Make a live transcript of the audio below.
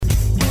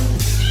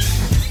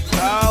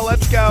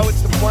let's go.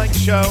 It's the Plank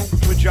Show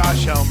with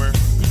Josh Helmer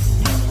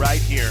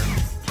right here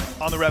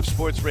on the Ref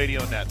Sports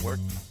Radio Network.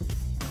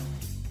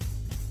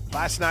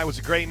 Last night was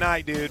a great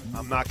night, dude.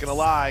 I'm not going to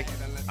lie.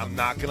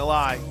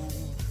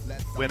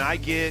 When I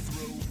get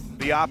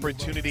the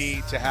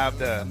opportunity to have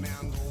the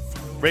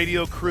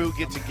radio crew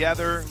get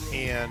together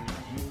and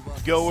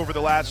go over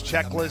the last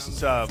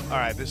checklists of, all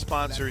right, this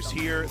sponsor's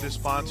here, this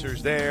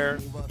sponsor's there.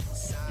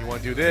 You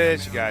want to do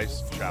this, you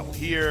guys travel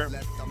here.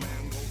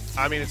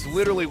 I mean, it's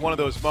literally one of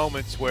those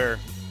moments where,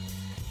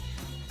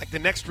 like, the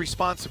next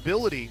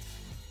responsibility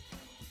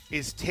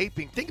is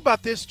taping. Think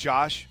about this,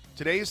 Josh.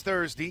 Today is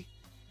Thursday.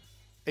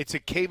 It's a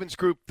Cavens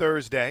Group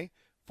Thursday,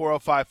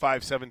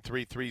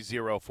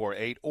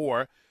 405-573-3048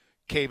 or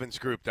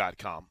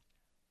cavensgroup.com.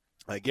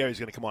 Gary's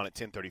going to come on at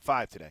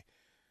 10:35 today.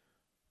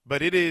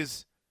 But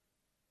it's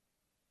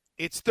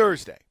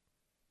Thursday.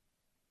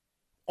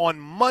 On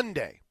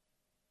Monday,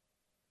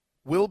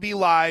 we'll be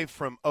live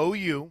from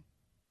OU,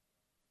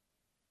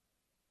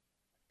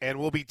 and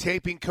we'll be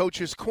taping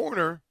Coach's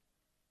Corner,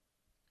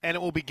 and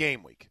it will be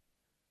game week.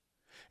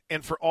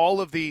 And for all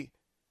of the,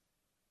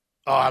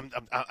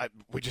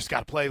 we just got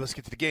to play, let's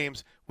get to the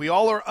games, we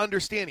all are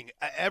understanding.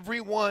 Every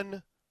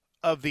one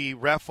of the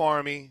Ref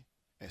Army,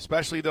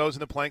 especially those in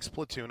the Planks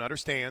platoon,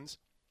 understands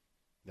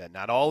that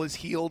not all is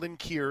healed and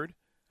cured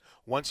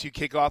once you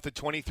kick off the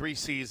 23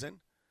 season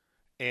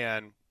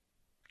and,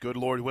 good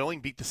Lord willing,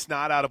 beat the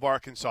snot out of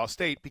Arkansas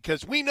State,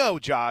 because we know,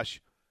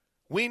 Josh,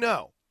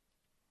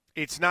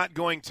 it's not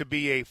going to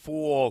be a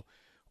full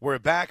we're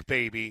back,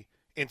 baby,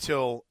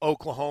 until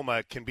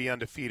Oklahoma can be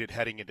undefeated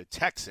heading into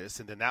Texas,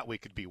 and then that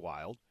week could be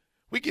wild.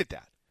 We get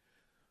that.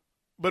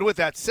 But with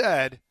that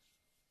said,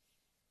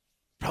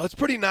 bro, it's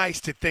pretty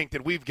nice to think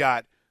that we've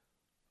got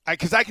 –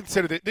 because I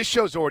consider that this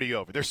show's already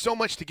over. There's so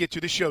much to get to.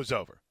 This show's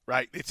over,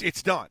 right?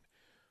 It's done.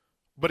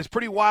 But it's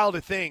pretty wild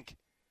to think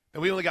that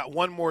we only got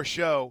one more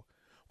show.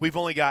 We've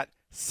only got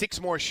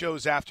 6 more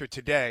shows after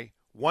today.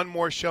 1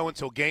 more show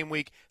until game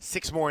week,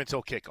 6 more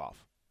until kickoff.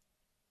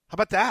 How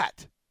about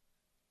that?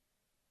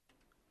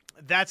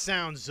 That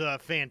sounds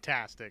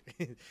fantastic.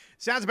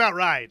 Sounds about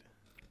right.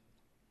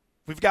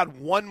 We've got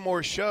 1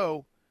 more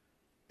show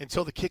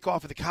until the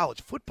kickoff of the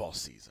college football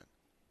season.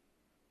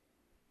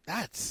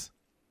 That's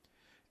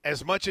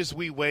as much as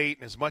we wait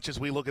and as much as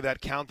we look at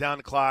that countdown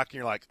clock and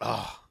you're like,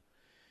 oh,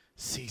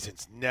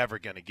 season's never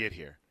going to get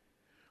here.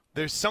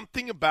 There's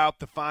something about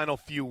the final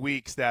few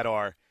weeks that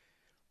are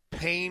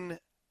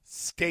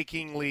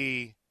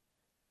painstakingly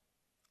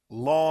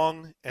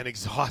long and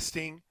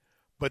exhausting,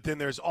 but then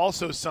there's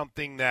also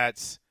something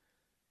that's,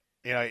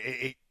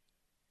 it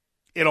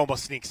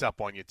almost sneaks up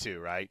on you too,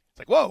 right? It's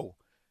like, whoa,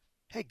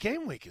 hey,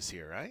 game week is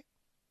here, right?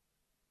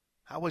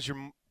 How was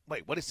your –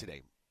 wait, what is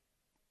today?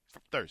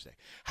 Thursday.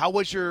 How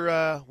was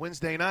your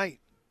Wednesday night?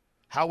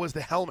 How was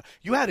the helmet?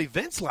 You had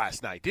events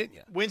last night, didn't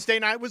you? Wednesday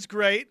night was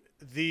great.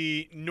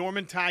 The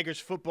Norman Tigers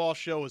football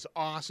show was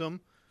awesome.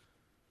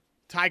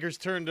 Tigers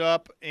turned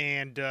up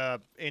and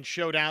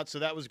showed out, so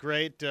that was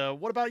great.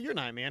 What about your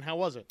night, man? How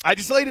was it? I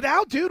just laid it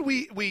out, dude.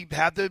 We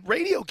had the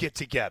radio get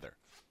together.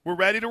 We're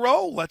ready to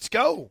roll. Let's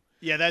go.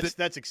 Yeah,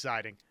 that's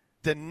exciting.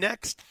 The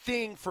next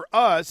thing for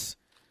us,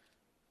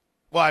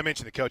 well, I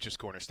mentioned the Coach's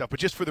Corner stuff, but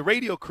just for the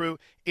radio crew,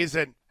 is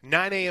a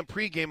 9 a.m.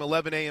 pregame,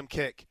 11 a.m.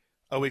 kick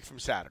a week from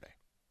Saturday.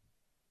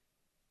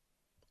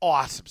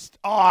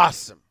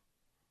 Awesome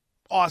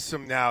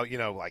now,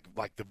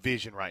 like the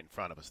vision right in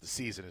front of us. The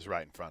season is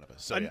right in front of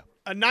us. So, yeah.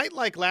 A night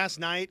like last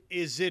night,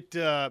 is it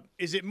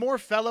more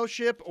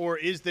fellowship or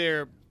is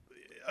there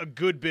a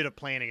good bit of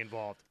planning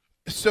involved?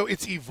 So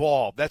it's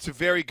evolved. That's a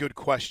very good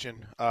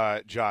question,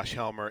 Josh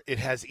Helmer. It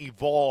has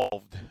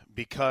evolved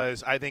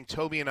because I think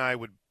Toby and I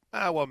would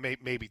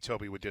maybe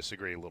Toby would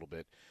disagree a little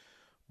bit.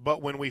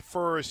 But when we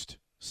first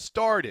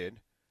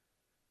started,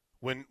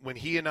 when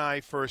he and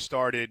I first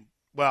started,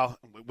 well,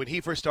 when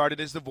he first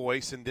started as the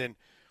voice and then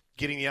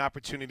getting the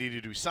opportunity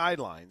to do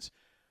sidelines,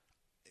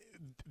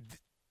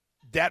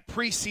 that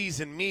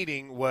preseason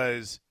meeting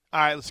was,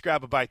 all right, let's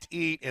grab a bite to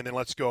eat, and then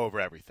let's go over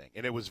everything.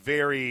 And it was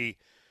very,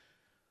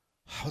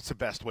 what's the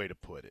best way to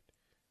put it?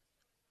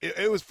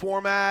 It was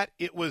format.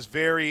 It was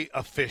very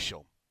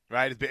official,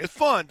 right? It's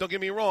fun, don't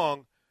get me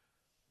wrong,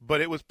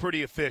 but it was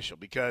pretty official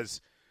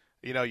because,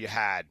 you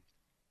had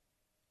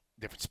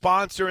different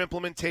sponsor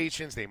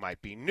implementations. They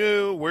might be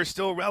new. We're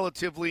still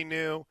relatively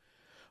new.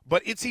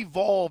 But it's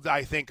evolved,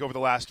 I think, over the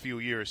last few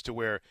years to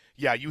where,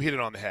 yeah, you hit it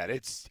on the head.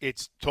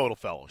 It's total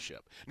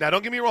fellowship. Now,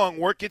 don't get me wrong,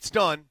 work gets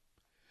done.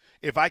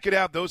 If I could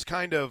have those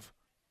kind of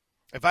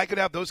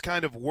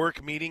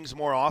work meetings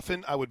more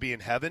often, I would be in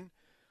heaven.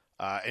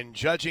 And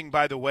judging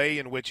by the way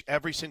in which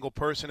every single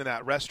person in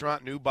that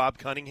restaurant knew Bob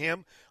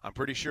Cunningham, I'm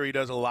pretty sure he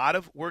does a lot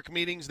of work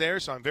meetings there,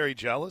 so I'm very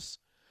jealous.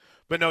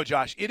 But no,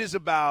 Josh, it's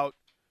about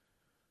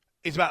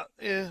a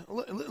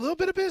little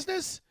bit of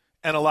business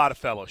and a lot of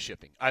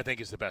fellowshipping, I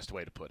think is the best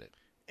way to put it.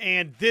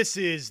 And this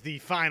is the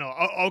final.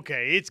 Oh,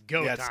 okay, it's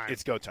go time.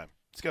 It's go time.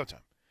 It's go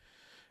time.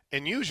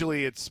 And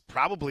usually it's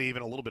probably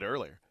even a little bit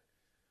earlier.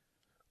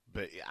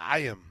 But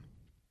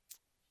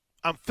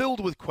I'm filled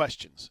with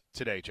questions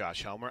today,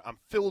 Josh Helmer. I'm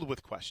filled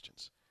with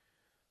questions.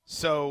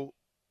 So,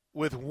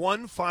 with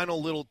one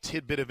final little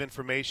tidbit of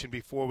information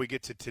before we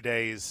get to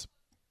today's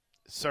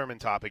sermon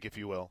topic, if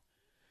you will,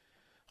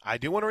 I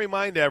do want to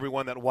remind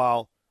everyone that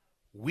while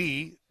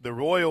we, the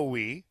royal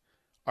we,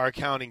 are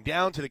counting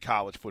down to the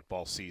college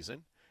football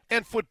season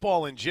and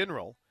football in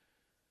general,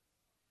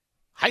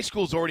 high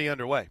school's already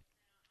underway,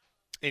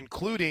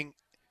 including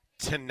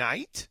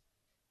tonight,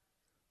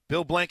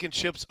 Bill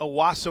Blankenship's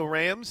Owasso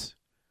Rams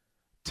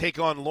take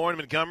on Lauren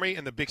Montgomery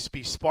and the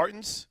Bixby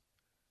Spartans.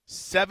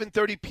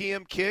 7:30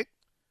 p.m. kick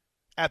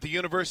at the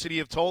University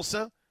of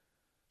Tulsa,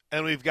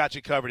 and we've got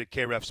you covered at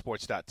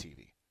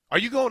krefsports.tv. Are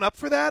you going up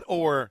for that,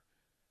 or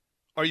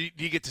do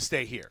you get to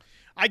stay here?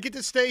 I get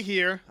to stay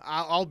here.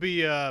 I'll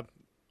be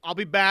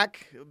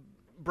back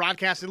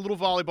broadcasting a little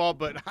volleyball,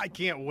 but I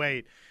can't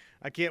wait.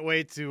 I can't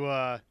wait to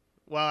I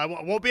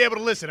won't be able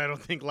to listen, I don't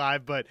think,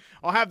 live, but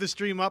I'll have the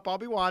stream up. I'll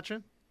be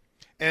watching.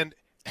 And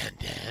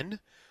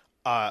then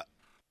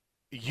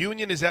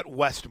Union is at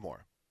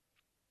Westmore.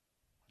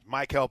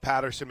 Michael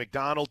Patterson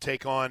McDonald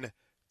take on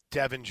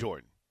Devin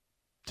Jordan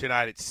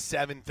tonight at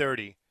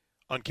 7:30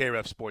 on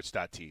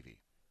krefsports.tv.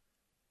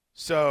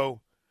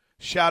 So,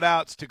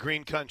 shout-outs to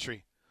Green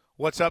Country.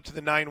 What's up to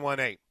the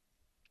 918?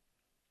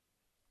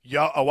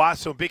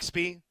 Owasso,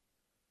 Bixby,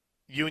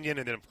 Union,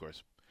 and then, of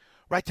course,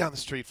 right down the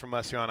street from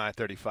us here on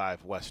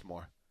I-35,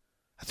 Westmore.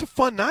 That's a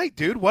fun night,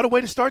 dude. What a way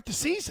to start the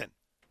season.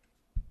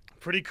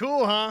 Pretty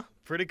cool, huh?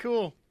 Pretty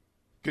cool.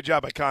 Good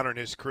job by Connor and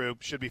his crew.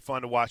 Should be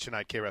fun to watch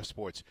tonight,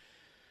 krefsports.tv.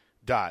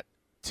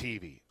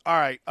 All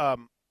right,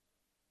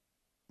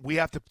 we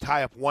have to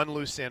tie up one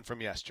loose end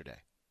from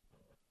yesterday.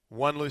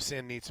 One loose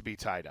end needs to be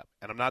tied up,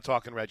 and I'm not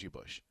talking Reggie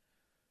Bush.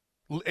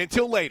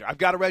 Until later. I've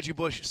got a Reggie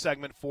Bush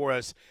segment for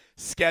us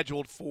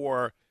scheduled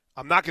for –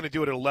 I'm not going to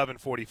do it at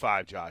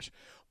 11:45, Josh,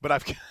 but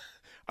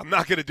I'm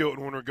not going to do it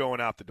when we're going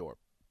out the door.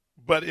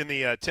 But in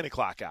the 10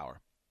 o'clock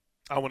hour,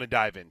 I want to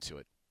dive into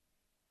it.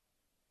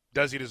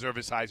 Does he deserve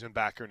his Heisman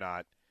back or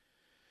not?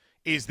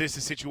 Is this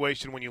a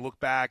situation when you look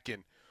back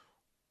and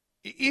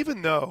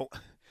even though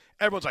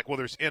everyone's like, well,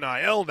 there's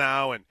NIL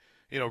now and,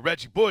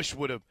 Reggie Bush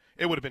would have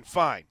been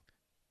fine.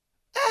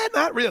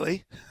 Not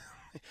really.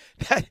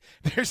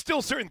 There's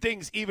still certain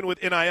things, even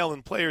with NIL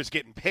and players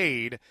getting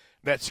paid,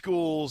 that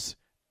schools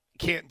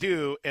can't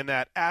do and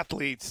that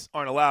athletes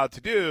aren't allowed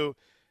to do.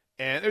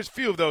 And there's a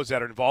few of those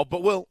that are involved.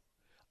 But,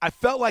 I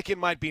felt like it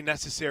might be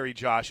necessary,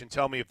 Josh, and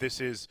tell me if this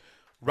is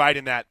right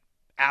in that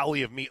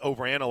alley of me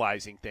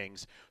overanalyzing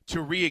things,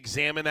 to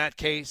re-examine that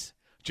case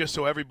just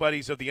so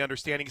everybody's of the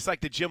understanding. It's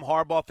like the Jim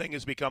Harbaugh thing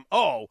has become,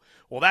 oh,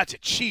 well, that's a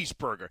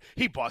cheeseburger.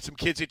 He bought some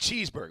kids a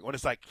cheeseburger. When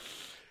it's like,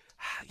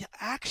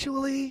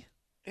 actually,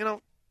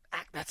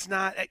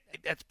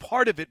 that's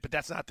part of it, but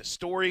that's not the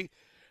story.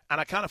 And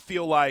I kind of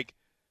feel like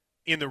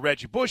in the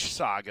Reggie Bush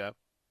saga,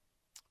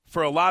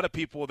 for a lot of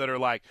people that are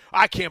like,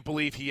 I can't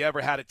believe he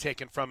ever had it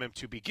taken from him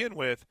to begin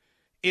with,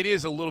 it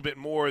is a little bit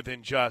more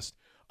than just,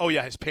 oh,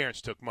 yeah, his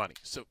parents took money.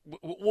 So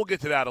we'll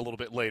get to that a little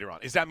bit later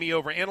on. Is that me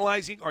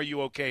overanalyzing? Are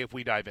you okay if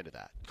we dive into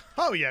that?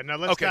 Oh, yeah. No,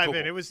 let's dive in.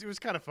 Cool. It was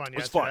kind of fun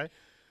yesterday.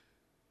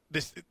 It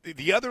was fun.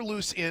 The other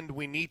loose end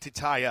we need to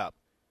tie up.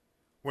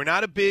 We're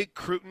not a big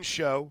Cruton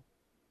show.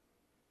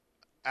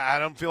 I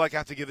don't feel like I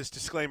have to give this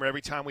disclaimer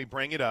every time we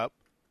bring it up.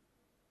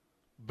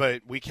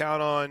 But we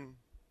count on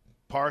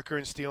Parker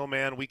and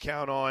Steelman. We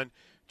count on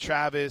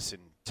Travis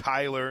and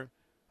Tyler.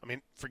 I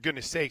mean, for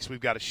goodness sakes, we've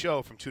got a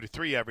show from 2 to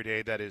 3 every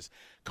day that is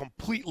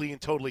completely and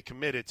totally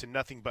committed to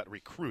nothing but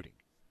recruiting.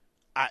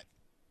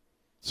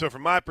 So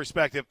from my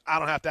perspective, I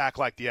don't have to act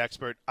like the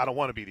expert. I don't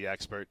want to be the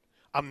expert.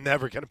 I'm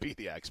never going to be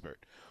the expert.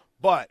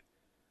 But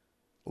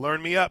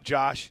learn me up,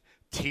 Josh.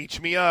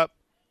 Teach me up.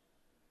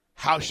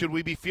 How should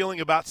we be feeling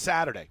about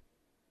Saturday?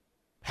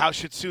 How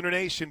should Sooner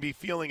Nation be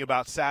feeling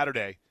about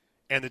Saturday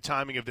and the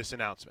timing of this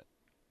announcement?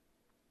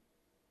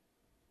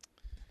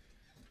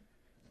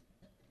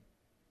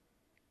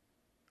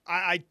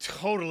 I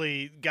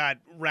totally got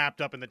wrapped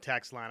up in the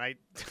text line.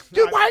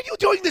 Dude, why are you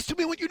doing this to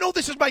me when you know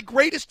this is my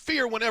greatest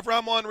fear whenever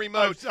I'm on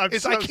remote? I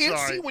can't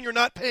see when you're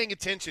not paying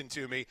attention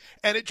to me,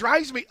 and it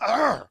drives me.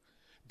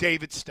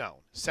 David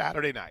Stone,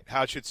 Saturday night.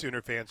 How should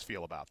Sooner fans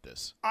feel about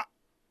this?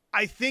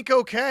 I think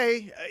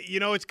okay.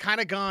 It's kind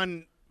of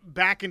gone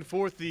back and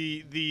forth,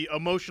 the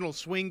emotional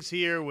swings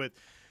here with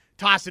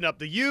tossing up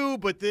the U,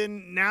 but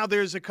then now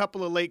there's a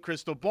couple of late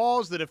crystal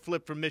balls that have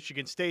flipped from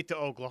Michigan State to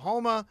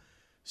Oklahoma.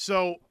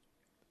 So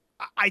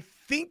I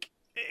think,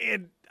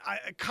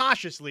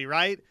 cautiously,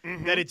 right,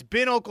 that it's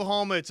been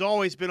Oklahoma, it's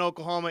always been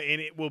Oklahoma,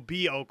 and it will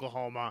be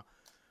Oklahoma.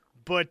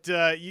 But,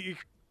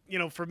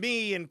 for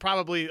me and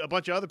probably a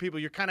bunch of other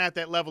people, you're kind of at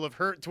that level of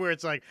hurt to where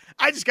it's like,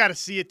 I just got to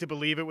see it to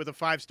believe it with a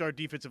 5-star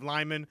defensive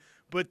lineman.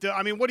 But,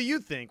 what do you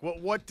think?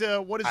 What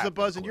is the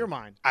buzz in your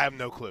mind? I have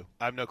no clue.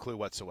 I have no clue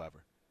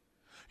whatsoever.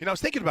 I was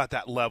thinking about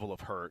that level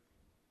of hurt.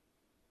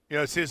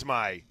 This is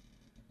my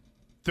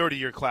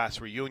 30-year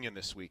class reunion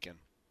this weekend.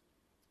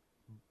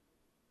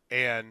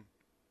 And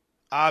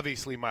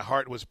obviously my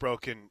heart was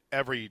broken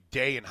every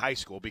day in high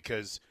school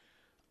because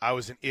I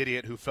was an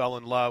idiot who fell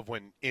in love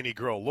when any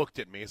girl looked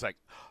at me. It's like,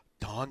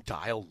 Dawn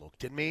Dial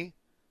looked at me?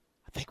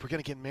 I think we're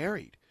going to get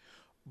married.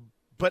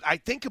 But I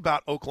think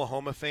about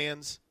Oklahoma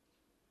fans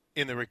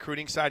in the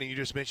recruiting side, and you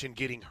just mentioned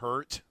getting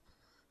hurt.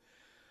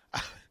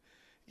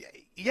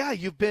 Yeah,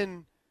 you've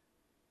been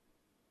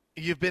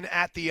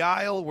at the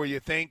aisle where you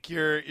think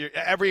you're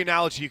every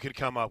analogy you could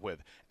come up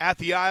with. At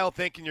the aisle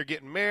thinking you're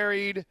getting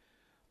married,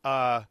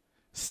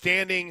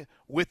 standing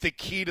with the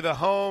key to the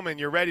home and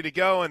you're ready to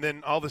go, and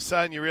then all of a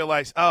sudden you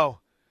realize, oh,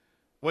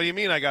 what do you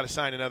mean I got to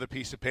sign another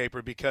piece of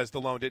paper because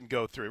the loan didn't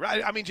go through?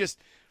 Right? I mean, just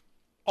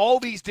all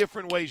these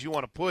different ways you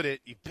want to put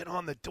it. You've been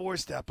on the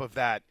doorstep of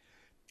that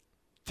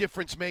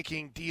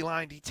difference-making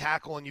D-line,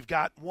 D-tackle, and you've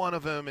got one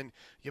of them and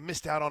you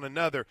missed out on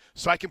another.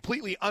 So I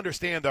completely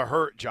understand the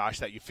hurt, Josh,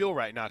 that you feel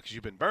right now because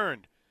you've been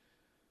burned.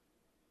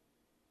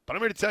 But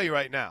I'm here to tell you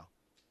right now,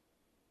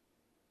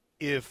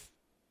 if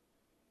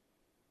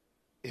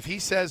he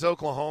says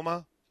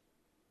Oklahoma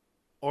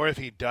or if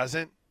he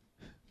doesn't,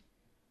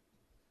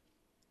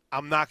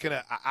 I'm not going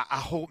to – I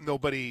hope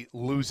nobody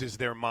loses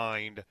their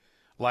mind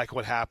like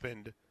what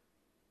happened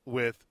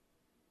with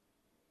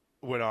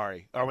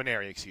Winery,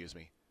 excuse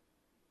me.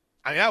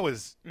 I mean, that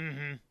was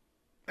I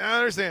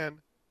understand.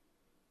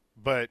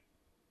 But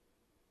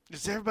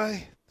it's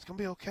everybody – it's going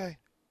to be okay.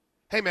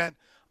 Hey, man,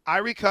 I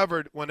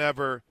recovered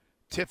whenever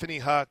Tiffany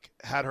Huck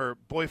had her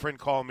boyfriend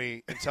call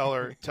me and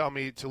tell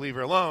me to leave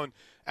her alone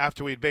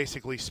after we'd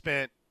basically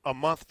spent a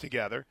month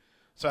together.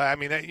 So, I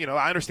mean,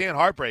 I understand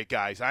heartbreak,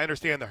 guys. I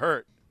understand the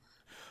hurt.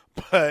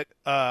 But,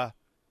 yeah,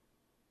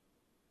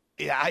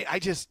 I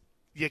just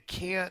 – you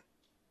can't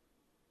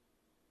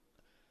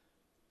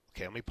 –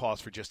 okay, let me pause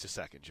for just a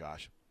second,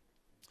 Josh,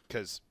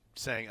 because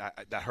saying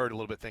that hurt a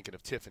little bit thinking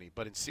of Tiffany.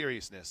 But in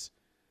seriousness,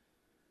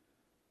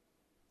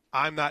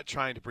 I'm not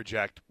trying to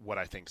project what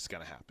I think is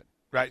going to happen,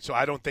 right? So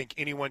I don't think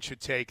anyone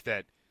should take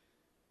that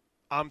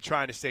I'm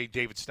trying to say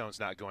David Stone's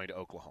not going to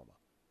Oklahoma.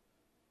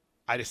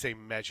 I just say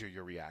measure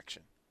your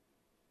reaction.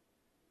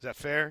 Is that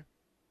fair?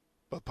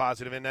 Both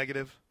positive and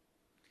negative?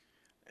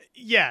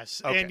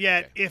 Yes, okay, and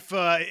yet okay. If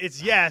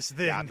it's yes,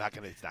 then yeah,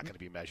 it's not gonna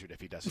be measured if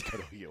he doesn't go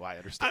to OU. I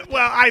understand.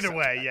 well, either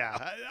way,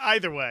 yeah,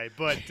 either way.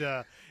 But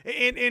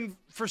and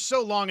for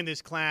so long in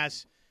this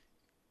class,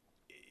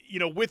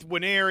 with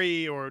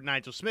Winery or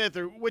Nigel Smith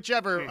or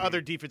whichever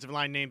other defensive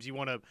line names you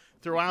want to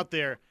throw out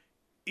there,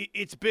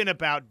 it's been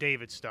about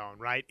David Stone,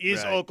 right?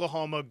 Is right.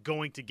 Oklahoma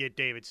going to get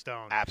David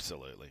Stone?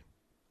 Absolutely.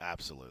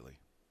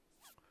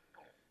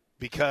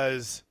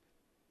 Because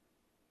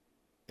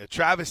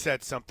Travis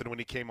said something when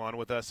he came on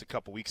with us a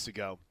couple weeks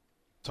ago,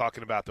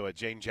 talking about the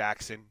Jane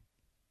Jackson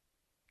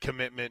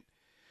commitment.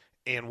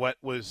 And what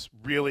was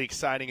really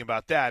exciting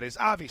about that is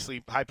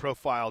obviously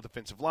high-profile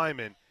defensive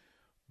lineman,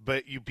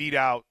 but you beat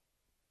out,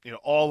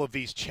 all of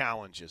these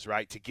challenges,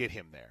 right, to get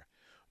him there.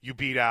 You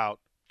beat out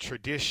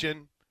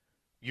tradition.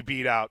 You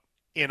beat out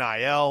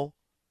NIL.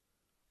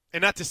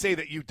 And not to say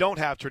that you don't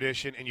have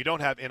tradition and you don't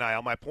have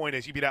NIL. My point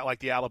is you beat out like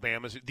the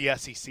Alabamas, the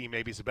SEC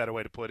maybe is a better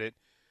way to put it.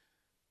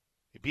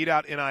 You beat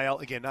out NIL.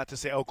 Again, not to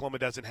say Oklahoma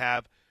doesn't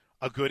have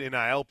a good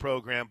NIL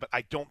program, but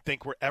I don't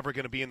think we're ever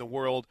going to be in the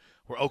world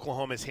where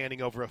Oklahoma is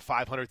handing over a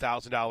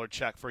 $500,000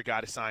 check for a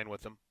guy to sign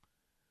with them.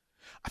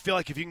 I feel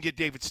like if you can get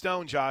David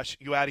Stone, Josh,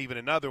 you add even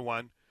another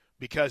one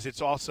because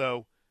it's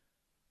also,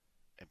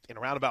 in a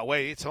roundabout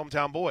way, it's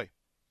hometown boy.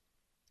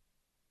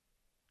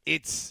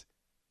 It's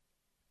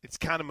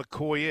kind of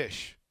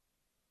McCoy-ish.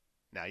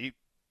 Now, you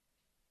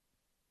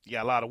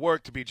got a lot of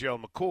work to be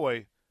Gerald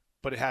McCoy,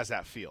 but it has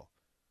that feel.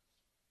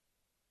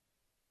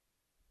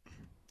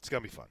 It's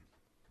going to be fun.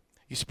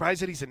 You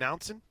surprised that he's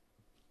announcing?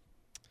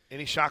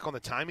 Any shock on the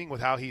timing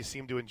with how he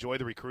seemed to enjoy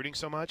the recruiting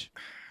so much?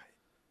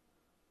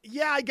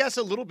 Yeah, I guess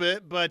a little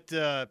bit, but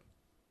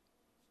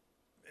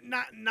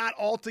not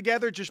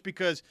altogether, just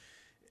because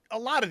a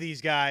lot of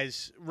these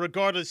guys,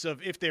 regardless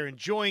of if they're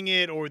enjoying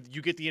it or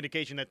you get the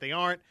indication that they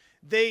aren't,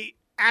 they,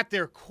 at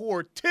their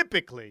core,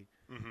 typically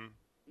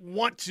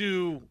want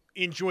to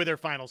enjoy their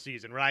final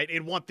season, right?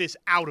 And want this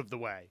out of the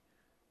way.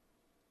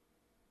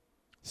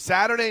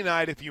 Saturday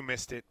night, if you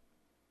missed it,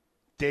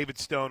 David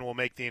Stone will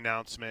make the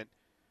announcement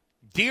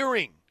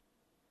during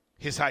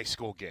his high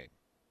school game.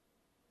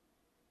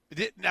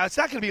 Now, it's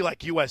not going to be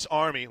like U.S.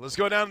 Army. Let's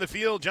go down the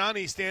field.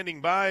 Johnny's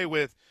standing by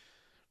with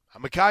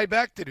Mekhi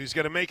Becton, who's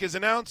going to make his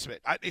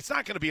announcement. It's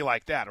not going to be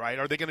like that, right?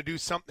 Are they going to do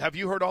something? Have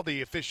you heard all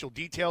the official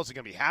details? Is it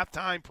going to be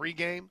halftime,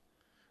 pregame?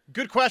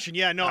 Good question.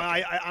 Yeah, no,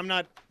 okay. I'm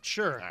not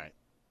sure. All right.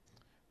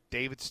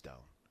 David Stone.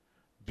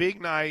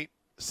 Big night,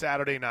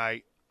 Saturday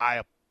night.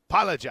 I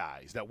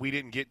apologize that we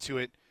didn't get to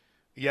it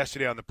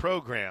yesterday on the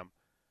program,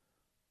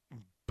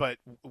 but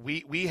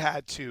we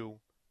had to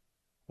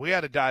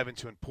dive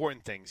into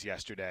important things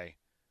yesterday,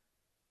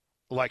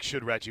 like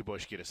should Reggie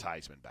Bush get his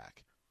Heisman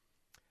back.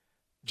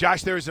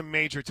 Josh, there is a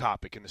major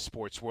topic in the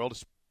sports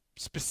world,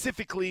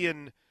 specifically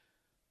in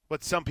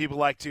what some people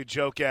like to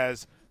joke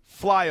as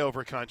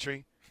flyover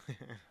country,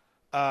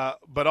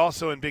 but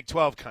also in Big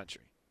 12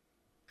 country.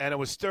 And it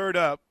was stirred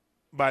up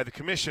by the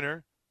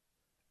commissioner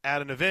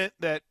at an event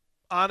that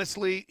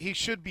honestly, he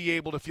should be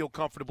able to feel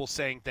comfortable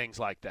saying things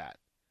like that.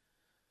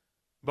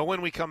 But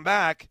when we come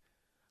back,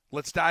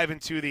 let's dive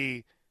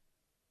into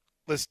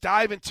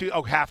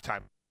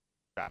halftime.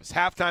 Travis,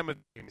 halftime of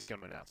the game. He's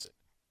going to announce it.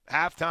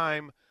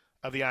 Halftime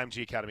of the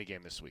IMG Academy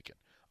game this weekend.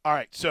 All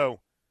right,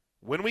 so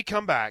when we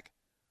come back,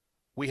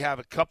 we have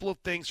a couple of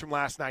things from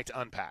last night to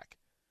unpack.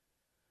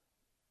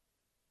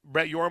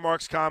 Brett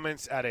Yormark's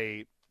comments at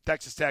a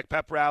Texas Tech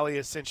pep rally,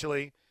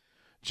 essentially.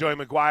 Joey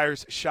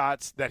McGuire's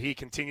shots that he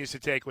continues to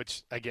take,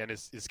 which, again,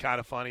 is kind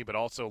of funny, but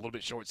also a little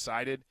bit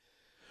short-sighted.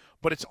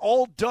 But it's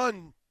all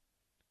done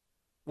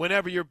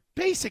whenever you're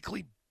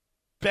basically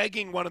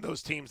begging one of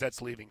those teams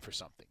that's leaving for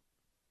something.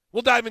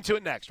 We'll dive into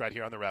it next right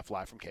here on the Ref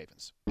Live from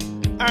Cavens. All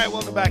right,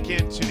 welcome back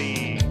into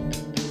the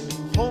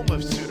home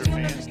of Sooner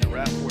fans, the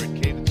Ref. We're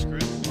at Cavens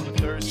Group on a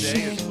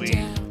Thursday, as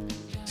we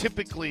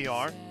typically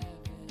are.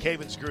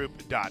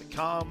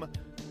 CavensGroup.com.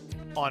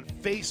 On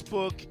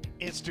Facebook,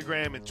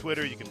 Instagram, and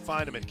Twitter, you can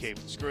find them at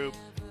Cavens Group.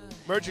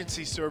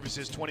 Emergency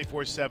services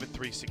 24/7,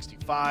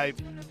 365.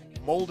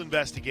 Mold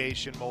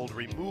investigation, mold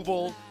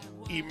removal,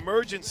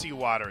 emergency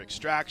water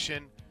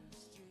extraction,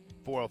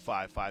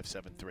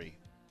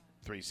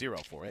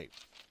 405-573-3048.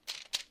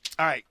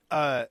 All right,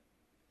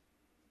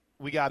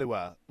 we got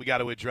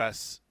to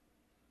address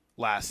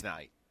last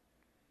night.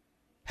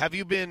 Have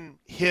you been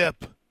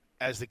hip,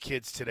 as the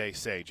kids today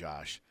say,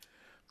 Josh,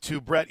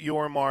 to Brett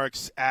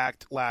Yormark's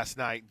act last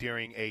night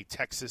during a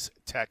Texas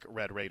Tech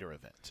Red Raider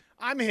event?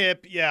 I'm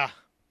hip, yeah.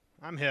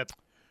 I'm hip.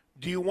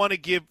 Do you want to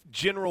give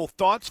general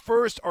thoughts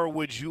first, or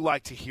would you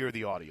like to hear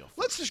the audio first?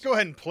 Let's just go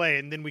ahead and play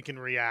it, and then we can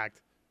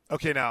react.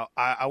 Okay, now,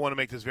 I want to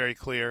make this very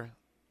clear.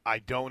 I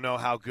don't know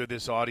how good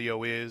this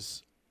audio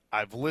is.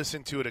 I've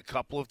listened to it a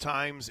couple of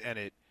times, and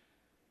it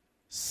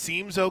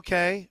seems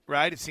okay,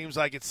 right? It seems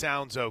like it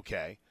sounds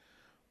okay.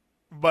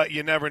 But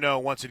you never know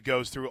once it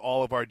goes through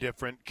all of our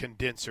different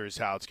condensers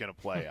how it's going to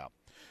play out.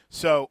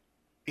 So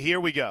here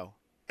we go.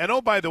 And,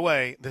 oh, by the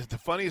way, the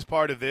funniest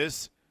part of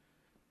this,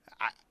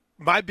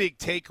 my big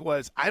take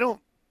was I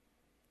don't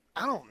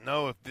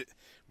know if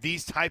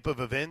these type of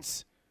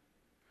events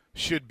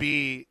should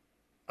be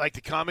like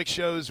the comic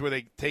shows where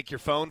they take your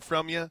phone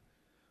from you.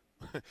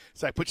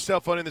 It's like, put your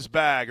cell phone in this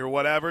bag or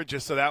whatever,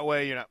 just so that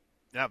way you're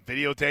not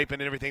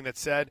videotaping everything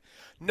that's said.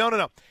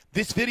 No.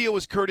 This video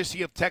was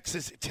courtesy of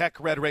Texas Tech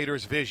Red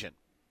Raiders Vision.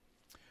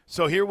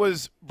 So here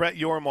was Brett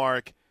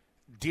Yormark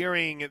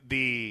during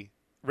the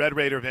Red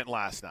Raider event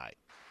last night.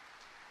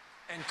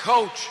 And,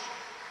 Coach,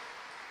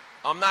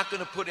 I'm not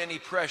going to put any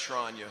pressure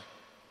on you,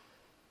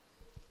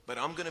 but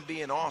I'm going to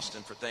be in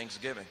Austin for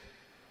Thanksgiving,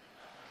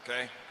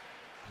 okay?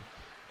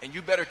 And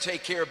you better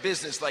take care of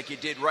business like you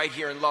did right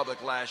here in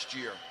Lubbock last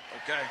year,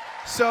 okay?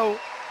 So,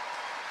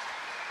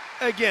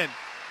 again,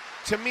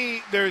 to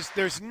me,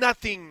 there's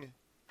nothing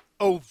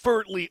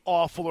overtly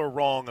awful or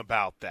wrong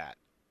about that,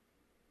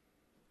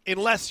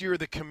 unless you're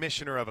the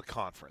commissioner of a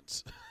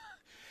conference.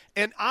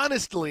 And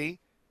honestly,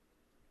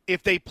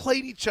 if they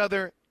played each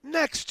other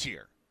next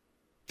year,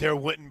 there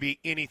wouldn't be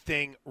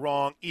anything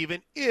wrong,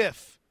 even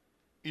if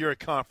you're a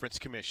conference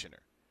commissioner.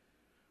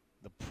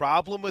 The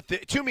problem with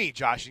it, to me,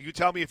 Josh, you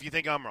tell me if you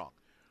think I'm wrong.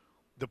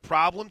 The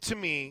problem to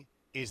me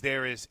is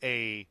there is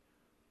a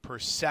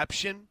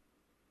perception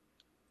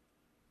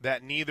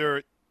that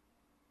neither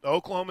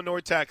Oklahoma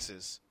nor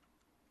Texas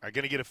are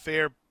going to get a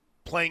fair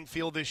playing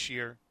field this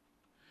year.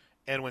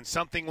 And when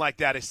something like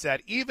that is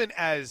said, even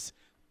as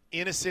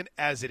innocent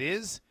as it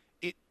is,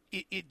 it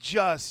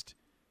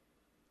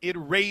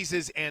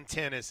raises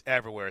antennas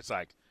everywhere. It's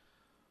like,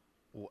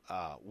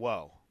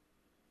 whoa.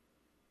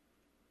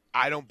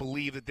 I don't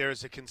believe that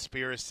there's a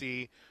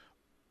conspiracy.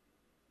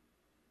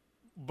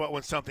 But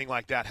when something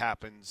like that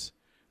happens,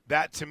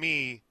 that to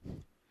me,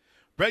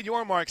 Brett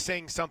Yormark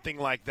saying something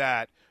like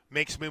that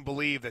makes me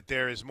believe that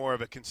there is more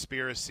of a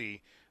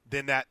conspiracy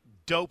than that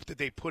dope that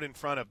they put in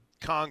front of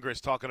Congress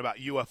talking about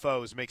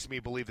UFOs makes me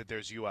believe that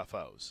there's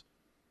UFOs.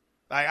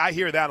 I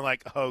hear that, I'm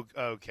like, oh,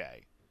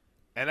 okay.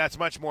 And that's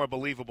much more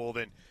believable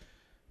than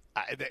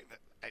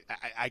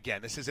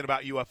again, this isn't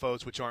about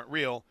UFOs, which aren't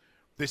real.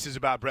 This is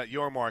about Brett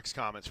Yormark's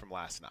comments from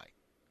last night.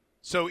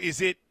 So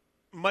is it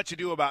much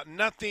ado about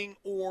nothing,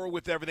 or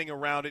with everything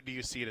around it, do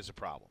you see it as a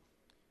problem?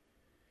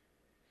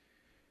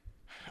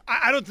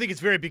 I don't think it's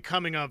very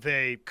becoming of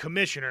a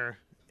commissioner.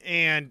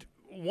 And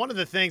one of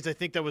the things I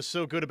think that was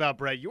so good about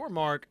Brett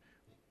Yormark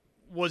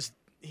was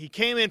he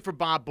came in for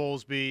Bob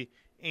Bowlesby,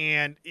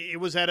 and it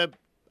was at a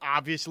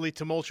obviously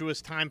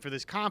tumultuous time for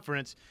this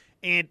conference,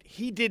 and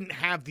he didn't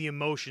have the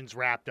emotions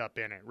wrapped up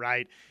in it,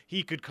 right?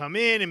 He could come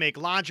in and make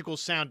logical,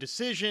 sound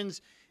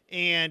decisions,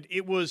 and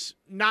it was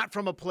not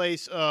from a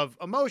place of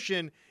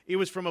emotion. It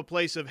was from a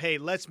place of, hey,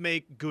 let's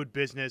make good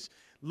business.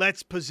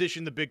 Let's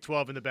position the Big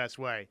 12 in the best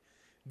way.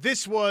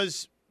 This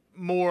was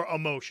more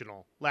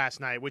emotional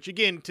last night, which,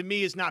 again, to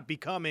me is not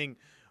becoming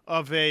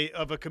of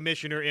a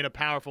commissioner in a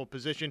powerful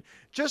position,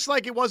 just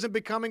like it wasn't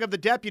becoming of the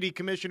deputy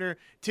commissioner,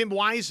 Tim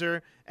Weiser,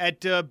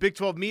 at Big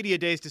 12 Media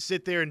Days to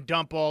sit there and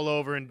dunk all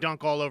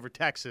over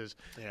Texas.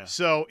 Yeah.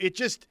 So it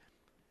just,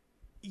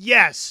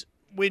 yes,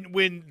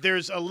 when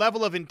there's a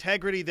level of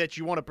integrity that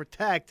you want to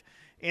protect,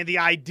 and the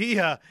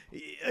idea,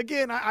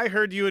 again, I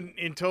heard you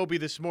and Toby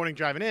this morning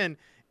driving in,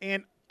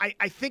 and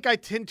I think I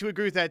tend to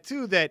agree with that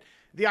too, that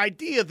the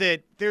idea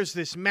that there's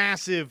this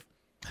massive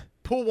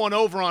pull one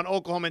over on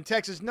Oklahoma and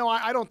Texas, no,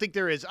 I don't think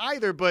there is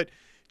either, but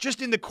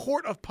just in the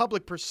court of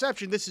public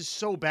perception, this is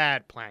so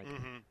bad, Plank.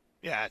 Mm-hmm.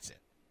 Yeah,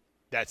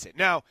 that's it.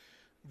 Now,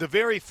 the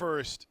very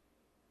first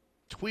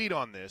tweet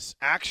on this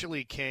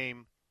actually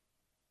came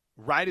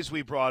right as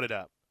we brought it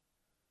up.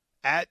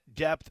 At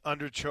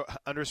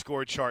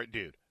 @depth_chart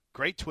dude.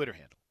 Great Twitter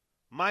handle.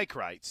 Mike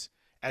writes,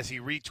 as he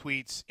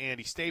retweets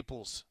Andy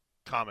Staples'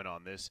 comment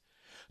on this,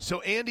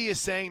 so Andy is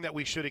saying that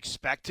we should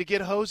expect to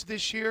get hosed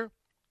this year?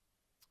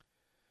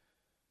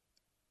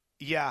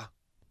 Yeah.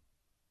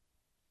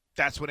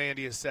 That's what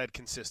Andy has said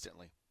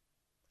consistently.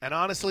 And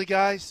honestly,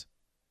 guys,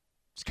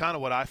 it's kind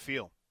of what I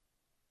feel.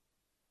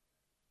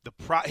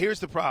 Here's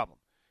the problem.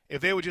 If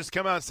they would just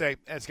come out and say,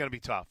 it's going to be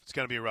tough, it's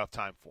going to be a rough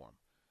time for them,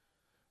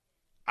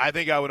 I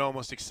think I would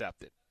almost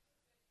accept it.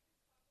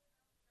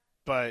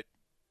 But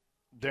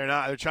they're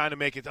not. They're trying to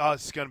make it,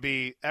 it's going to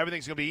be,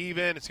 everything's going to be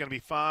even, it's going to be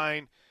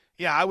fine.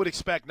 Yeah, I would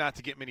expect not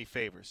to get many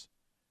favors.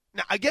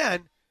 Now,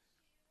 again,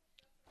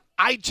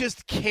 I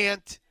just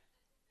can't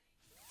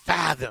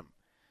fathom.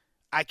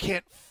 I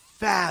can't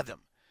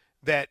fathom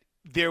that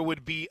there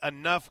would be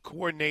enough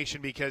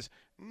coordination, because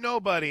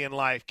nobody in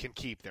life can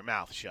keep their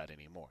mouth shut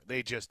anymore.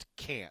 They just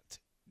can't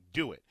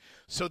do it.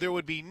 So there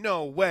would be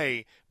no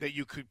way that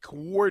you could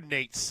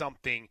coordinate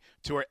something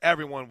to where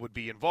everyone would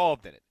be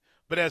involved in it.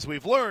 But as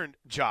we've learned,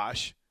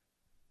 Josh,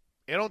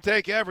 it don't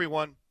take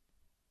everyone.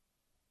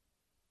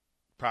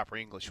 Proper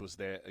English was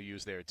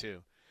used there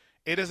too.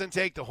 It doesn't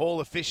take the whole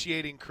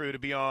officiating crew to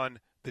be on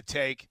the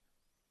take.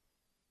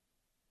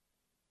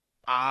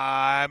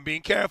 I'm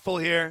being careful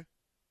here.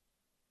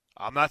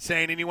 I'm not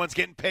saying anyone's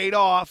getting paid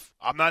off.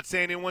 I'm not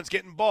saying anyone's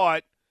getting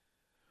bought.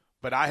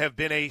 But I have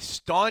been a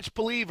staunch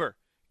believer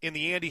in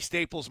the Andy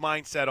Staples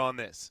mindset on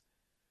this,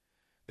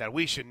 that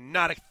we should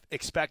not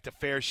expect a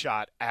fair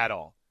shot at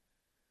all.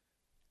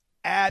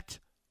 At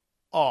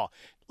all.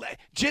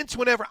 Gents,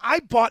 whenever I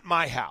bought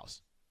my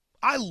house,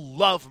 I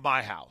love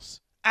my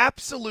house.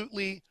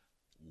 Absolutely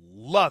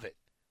love it.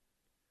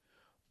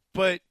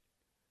 But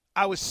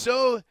I was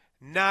so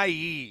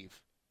naive,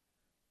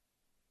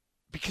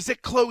 because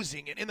at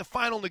closing and in the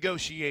final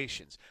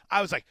negotiations,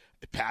 I was like,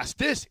 it passed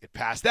this, it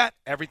passed that,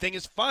 everything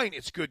is fine,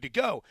 it's good to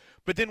go.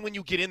 But then when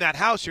you get in that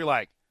house, you're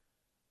like,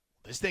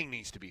 this thing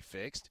needs to be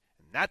fixed,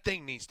 and that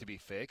thing needs to be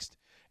fixed,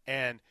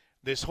 and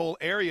this whole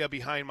area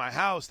behind my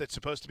house that's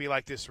supposed to be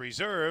like this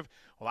reserve,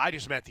 well, I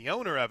just met the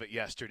owner of it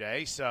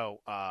yesterday, so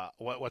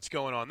what's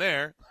going on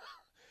there?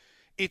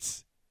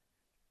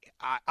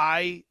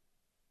 I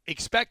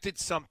expected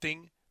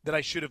something that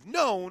I should have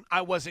known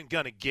I wasn't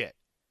going to get.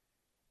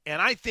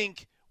 And I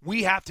think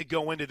we have to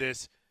go into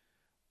this,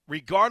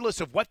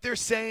 regardless of what they're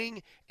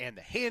saying and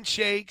the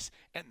handshakes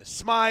and the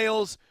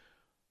smiles.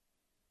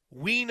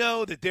 We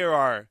know that there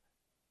are,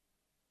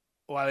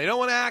 while they don't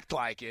want to act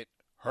like it,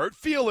 hurt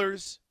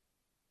feelers.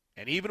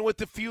 And even with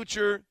the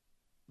future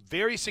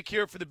very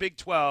secure for the Big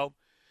 12,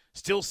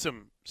 still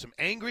some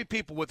angry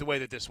people with the way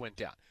that this went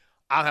down.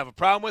 I don't have a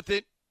problem with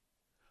it.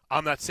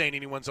 I'm not saying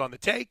anyone's on the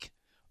take.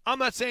 I'm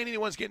not saying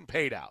anyone's getting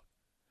paid out.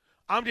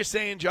 I'm just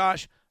saying,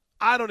 Josh,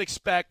 I don't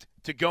expect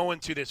to go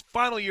into this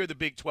final year of the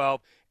Big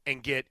 12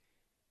 and get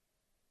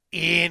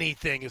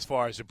anything as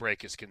far as the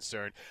break is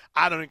concerned.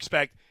 I don't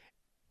expect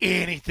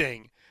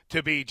anything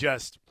to be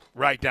just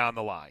right down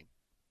the line.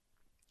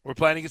 We're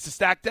playing against a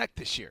stacked deck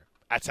this year.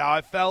 That's how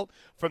I felt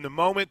from the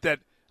moment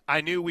that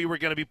I knew we were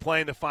going to be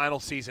playing the final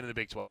season of the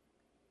Big 12.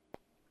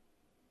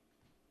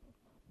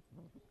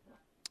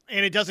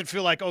 And it doesn't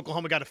feel like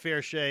Oklahoma got a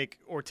fair shake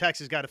or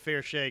Texas got a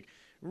fair shake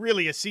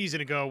really a season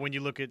ago when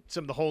you look at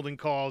some of the holding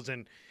calls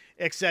and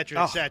et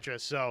cetera, et cetera.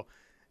 So,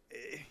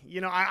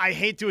 I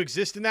hate to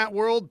exist in that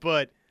world,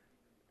 but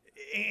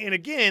 – and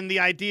again, the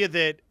idea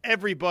that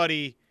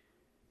everybody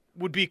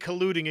would be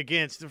colluding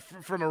against,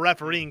 from a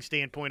refereeing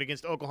standpoint,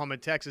 against Oklahoma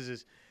and Texas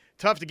is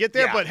tough to get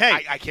there. Yeah, but,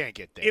 hey, I can't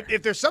get there.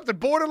 If there's something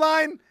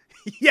borderline,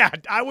 yeah,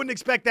 I wouldn't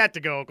expect that to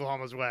go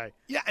Oklahoma's way.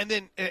 Yeah, and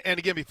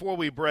again, before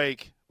we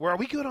break – are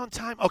we good on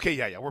time? Okay,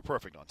 yeah, we're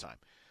perfect on time.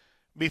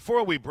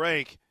 Before we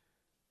break,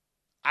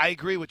 I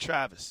agree with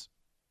Travis,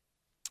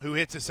 who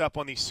hits us up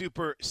on the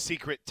super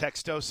secret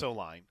Textoso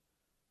line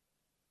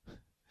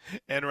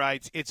and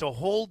writes, it's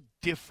wholly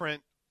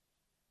different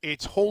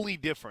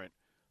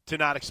to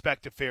not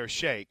expect a fair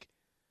shake,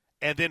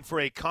 and then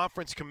for a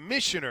conference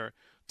commissioner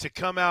to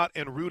come out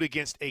and root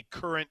against a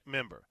current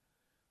member.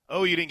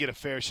 Oh, you didn't get a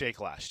fair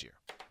shake last year.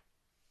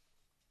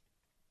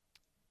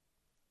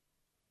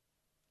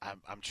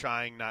 I'm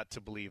trying not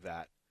to believe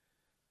that.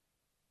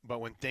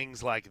 But when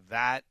things like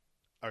that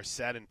are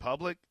said in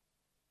public,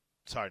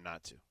 it's hard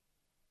not to.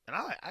 And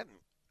I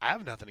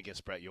have nothing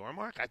against Brett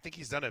Yormark. I think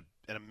he's done an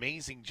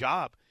amazing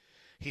job.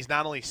 He's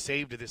not only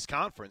saved this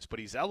conference, but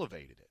he's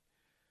elevated it.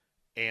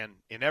 And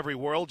in every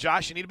world,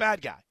 Josh, you need a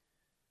bad guy.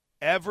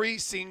 Every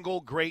single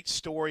great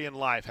story in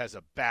life has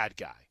a bad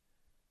guy.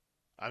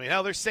 I mean,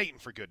 hell, there's Satan,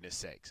 for goodness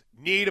sakes.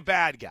 Need a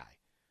bad guy.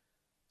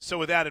 So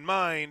with that in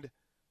mind,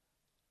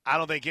 I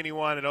don't think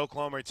anyone in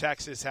Oklahoma or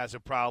Texas has a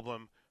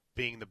problem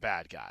being the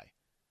bad guy.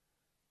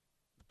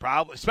 The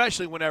problem,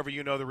 especially whenever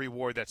you know the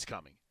reward that's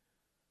coming.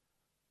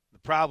 The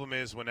problem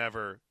is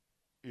whenever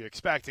you're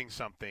expecting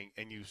something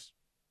and you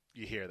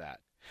hear that.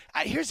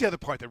 Here's the other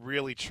part that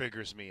really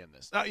triggers me in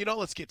this. Now,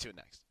 let's get to it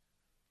next.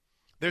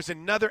 There's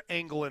another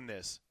angle in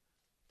this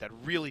that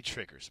really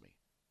triggers me.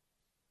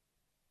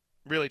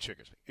 Really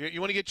triggers me. You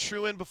want to get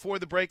True in before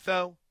the break,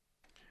 though?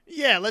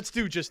 Yeah, let's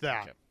do just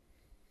that. Okay.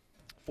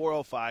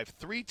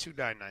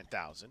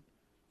 405-329-9000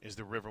 is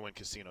the Riverwind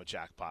Casino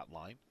jackpot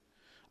line.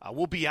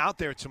 We'll be out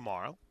there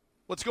tomorrow.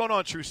 What's going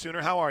on, True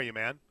Sooner? How are you,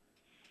 man?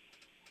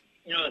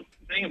 The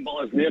thing that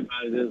bothers me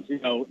about it is,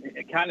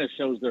 it kind of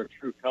shows their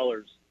true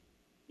colors,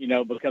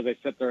 because they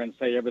sit there and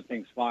say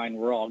everything's fine,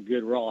 we're all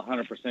good, we're all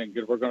 100%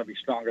 good, we're going to be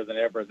stronger than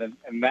ever,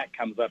 and that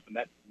comes up, and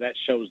that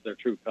shows their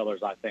true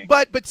colors, I think.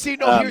 But see,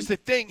 no, here's the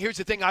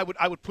thing.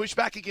 I would push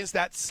back against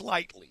that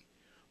slightly,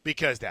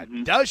 because that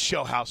does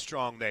show how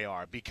strong they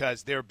are,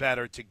 because they're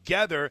better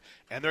together,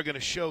 and they're going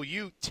to show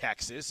you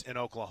Texas and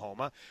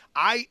Oklahoma.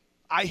 I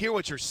hear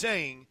what you're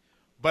saying,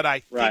 but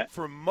I think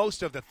for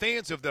most of the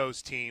fans of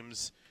those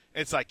teams,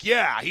 it's like,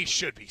 yeah, he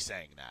should be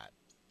saying that.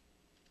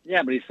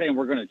 Yeah, but he's saying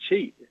we're going to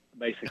cheat,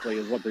 basically,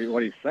 is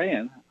what he's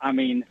saying. I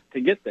mean,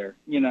 to get there,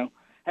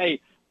 Hey,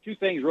 two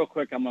things real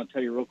quick I'm going to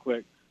tell you real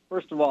quick.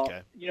 First of all,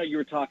 you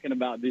were talking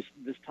about this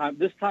time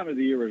of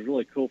the year is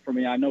really cool for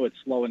me. I know it's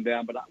slowing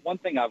down, but one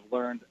thing I've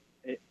learned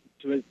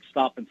to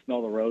stop and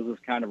smell the roses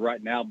kind of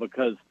right now,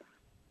 because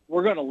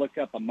we're going to look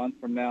up a month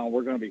from now and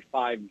we're going to be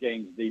 5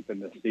 games deep in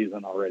this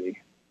season already.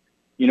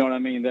 You know what I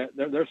mean?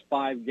 There's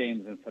 5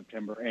 games in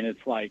September, and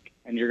it's like,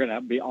 and you're going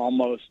to be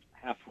almost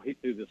halfway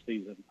through the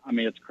season. I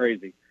mean, it's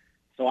crazy.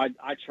 So I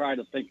try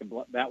to think of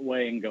that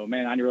way and go,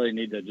 man, I really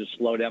need to just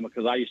slow down,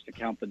 because I used to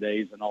count the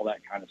days and all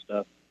that kind of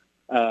stuff.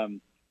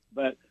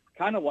 But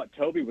kind of what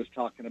Toby was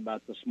talking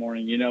about this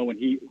morning,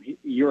 when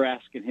you're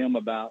asking him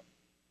about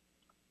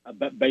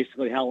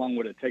basically how long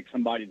would it take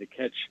somebody to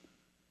catch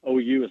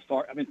OU as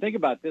far. I mean, think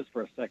about this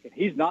for a second.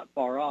 He's not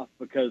far off,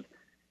 because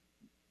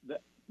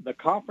the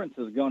conference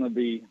is going to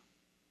be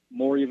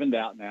more evened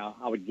out now,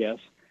 I would guess.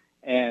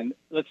 And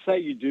let's say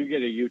you do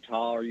get a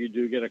Utah, or you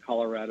do get a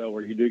Colorado,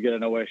 or you do get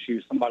an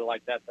OSU, somebody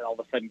like that all of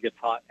a sudden gets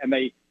hot. And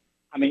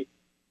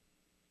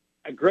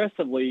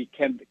aggressively,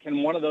 can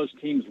one of those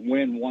teams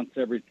win once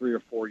every 3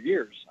 or 4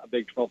 years, a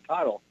Big 12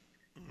 title?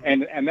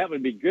 And that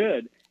would be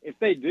good. If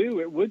they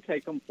do, it would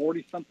take them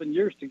 40-something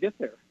years to get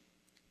there.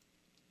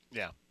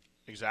 Yeah,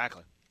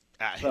 exactly.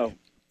 So,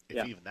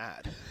 even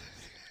that.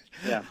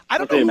 Yeah. I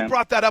don't know who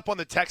brought that up on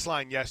the text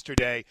line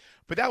yesterday,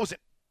 but that was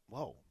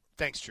whoa,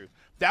 thanks, Drew.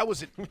 That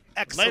was an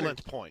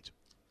excellent point.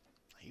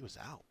 He was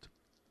out.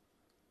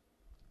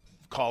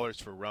 Callers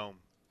for Rome,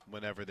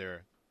 whenever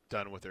they're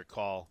done with their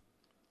call,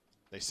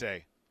 they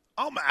say,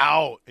 I'm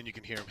out, and you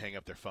can hear them hang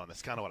up their phone.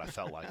 That's kind of what I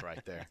felt like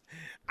right there.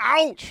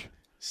 Ouch!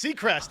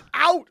 Seacrest,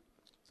 out!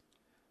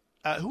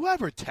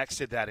 Whoever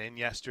texted that in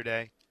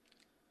yesterday,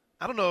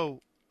 I don't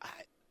know.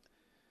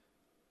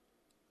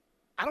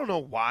 I don't know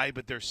why,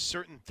 but there's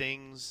certain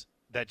things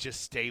that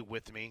just stay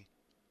with me.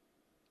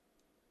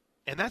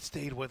 And that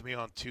stayed with me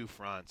on 2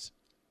 fronts.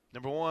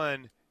 Number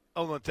one, it's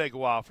going to take a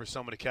while for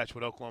someone to catch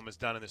what Oklahoma's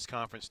done in this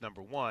conference,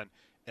 number one.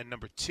 And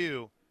number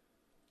two,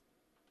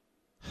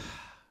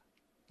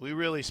 we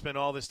really spent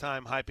all this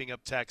time hyping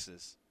up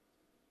Texas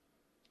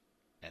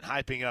and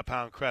hyping up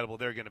how incredible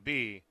they're going to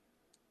be,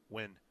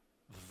 when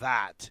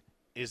that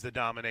is the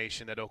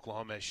domination that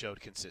Oklahoma has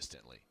showed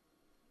consistently.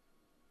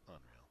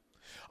 Unreal.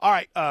 All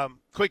right,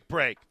 quick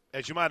break.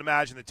 As you might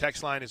imagine, the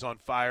text line is on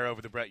fire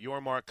over the Brett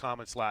Yormark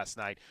comments last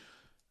night.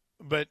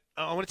 But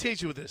I want to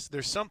tease you with this.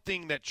 There's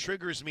something that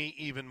triggers me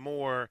even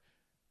more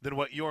than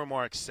what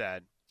Yormark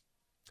said,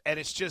 and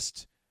it's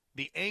just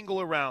the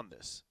angle around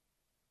this.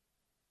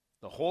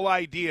 The whole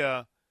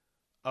idea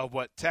of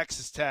what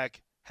Texas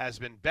Tech has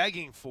been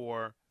begging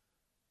for,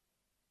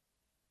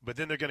 but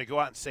then they're going to go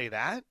out and say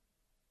that?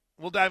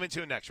 We'll dive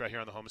into it next right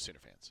here on the Home of Sooner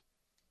Fans.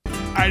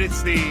 All right,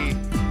 it's the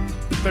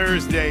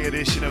Thursday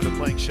edition of the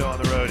Plank Show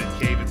on the Road in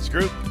Cavens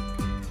Group.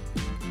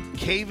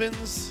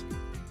 Cavens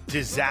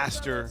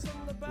disaster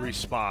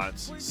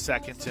response,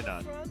 second to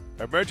none.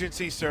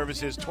 Emergency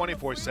services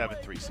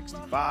 24/7,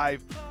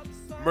 365.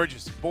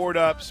 Emergency board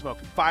up, smoke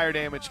and fire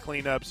damage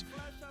cleanups.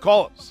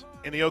 Call us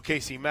in the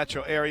OKC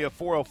metro area,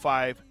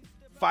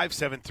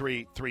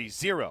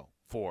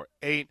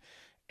 405-573-3048.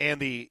 And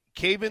the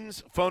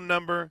Cavens phone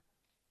number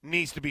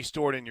needs to be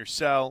stored in your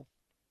cell.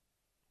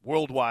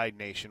 Worldwide,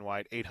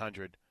 nationwide,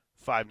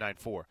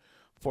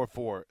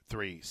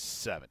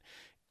 800-594-4437.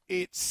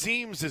 It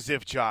seems as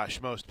if,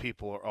 Josh, most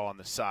people are on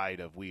the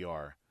side of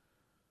we're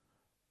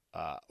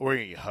going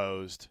to get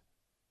hosed.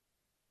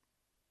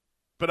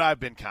 But I've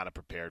been kind of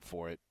prepared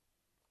for it.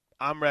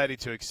 I'm ready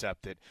to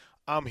accept it.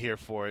 I'm here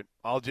for it.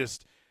 I'll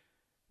just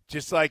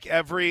like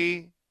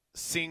every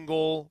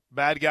single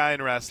bad guy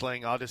in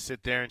wrestling, I'll just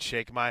sit there and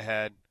shake my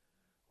head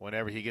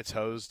whenever he gets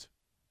hosed.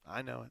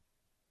 I know it.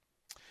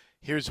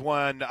 Here's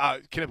one,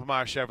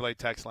 Knippelmeyer Chevrolet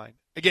text line.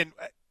 Again,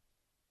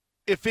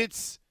 if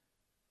it's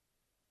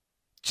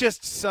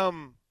just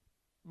some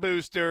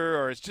booster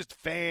or it's just a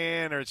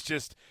fan or it's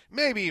just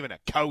maybe even a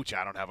coach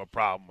I don't have a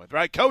problem with,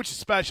 right? Coach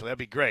especially, that'd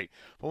be great.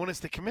 But when it's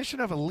the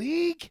commissioner of a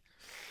league,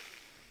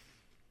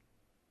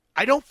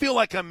 I don't feel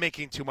like I'm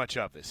making too much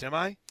of this, am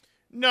I?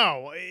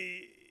 No.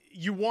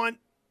 You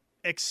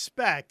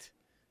expect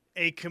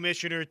a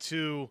commissioner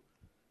to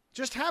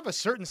just have a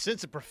certain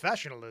sense of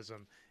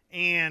professionalism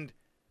and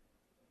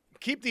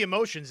keep the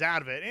emotions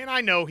out of it. And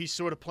I know he's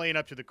sort of playing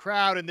up to the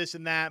crowd and this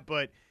and that,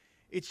 but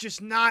it's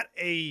just not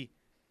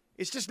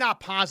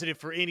positive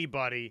for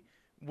anybody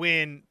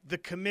when the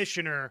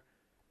commissioner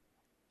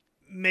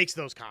makes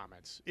those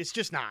comments. It's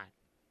just not.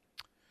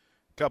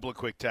 Couple of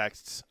quick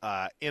texts.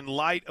 In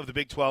light of the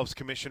Big 12's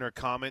commissioner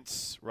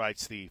comments,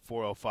 writes the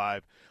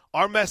 405,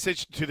 our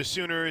message to the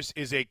Sooners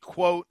is a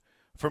quote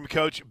from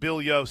Coach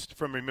Bill Yost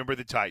from Remember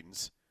the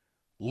Titans.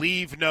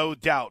 Leave no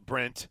doubt,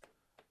 Brent.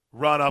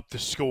 Run up the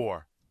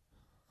score.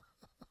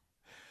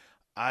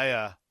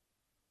 I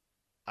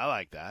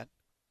like that.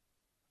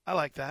 I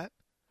like that.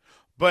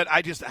 But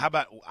how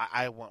about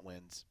I want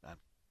wins.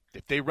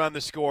 If they run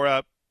the score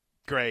up,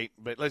 great.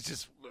 But let's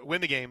just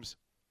win the games.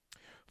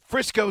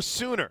 Frisco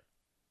Sooner.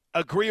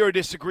 Agree or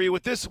disagree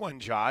with this one,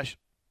 Josh?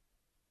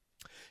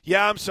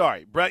 Yeah, I'm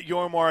sorry. Brett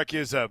Yormark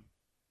is a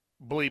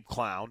bleep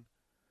clown.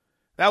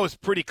 That was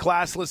pretty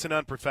classless and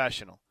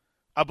unprofessional.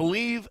 I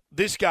believe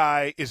this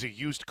guy is a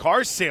used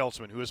car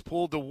salesman who has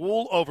pulled the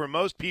wool over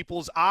most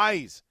people's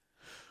eyes.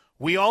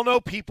 We all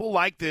know people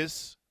like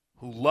this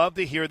who love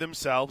to hear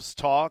themselves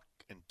talk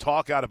and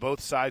talk out of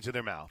both sides of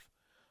their mouth.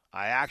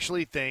 I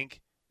actually think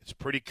it's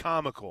pretty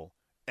comical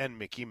and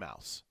Mickey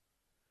Mouse.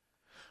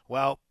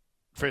 Well,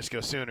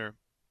 Frisco Sooner,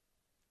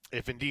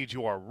 if indeed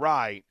you are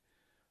right,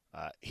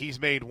 he's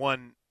made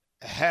one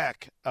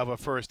heck of a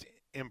first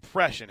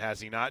impression, has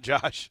he not,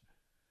 Josh?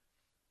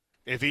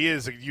 If he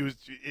is,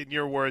 in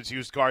your words,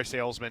 used car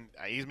salesman,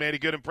 he's made a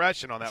good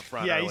impression on that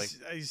front early.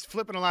 He's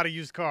flipping a lot of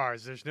used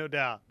cars. There's no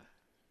doubt.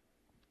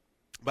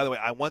 By the way,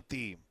 I want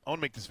to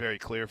make this very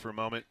clear for a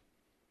moment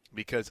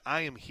because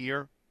I am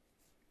here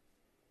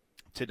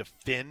to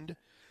defend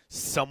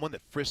someone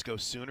that Frisco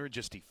Sooner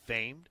just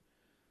defamed.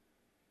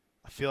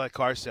 I feel like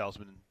car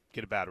salesmen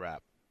get a bad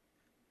rap.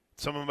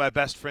 Some of my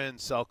best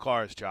friends sell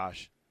cars,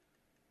 Josh.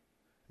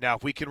 Now,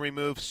 if we can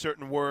remove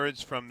certain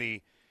words from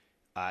the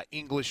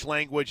English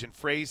language and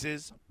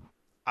phrases,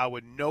 I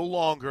would no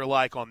longer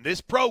like on this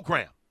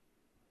program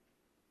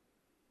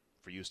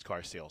for used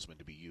car salesman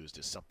to be used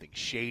as something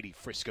shady,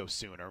 Frisco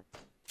Sooner.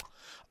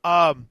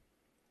 How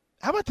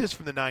about this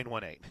from the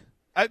 918?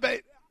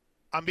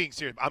 I'm being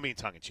serious. I'm being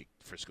tongue-in-cheek,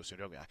 Frisco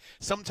Sooner.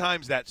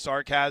 Sometimes that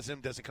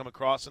sarcasm doesn't come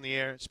across in the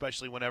air,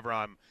 especially whenever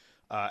I'm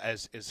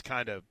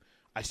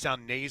I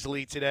sound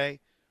nasally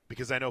today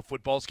because I know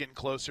football's getting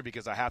closer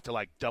because I have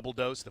to double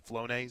dose the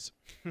Flonase.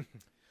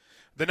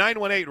 The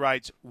 918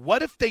 writes,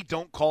 what if they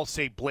don't call,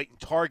 say, blatant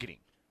targeting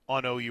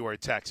on OU or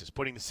Texas,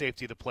 putting the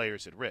safety of the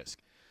players at risk?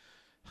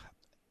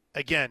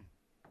 Again,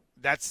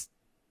 I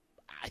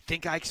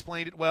think I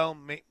explained it well.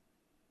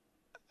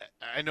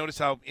 I notice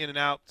how in and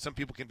out some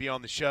people can be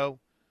on the show.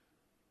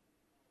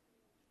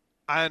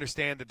 I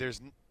understand that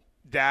there's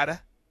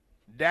data,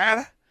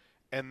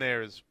 and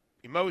there's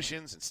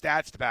emotions and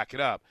stats to back it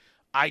up.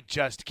 I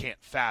just can't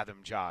fathom,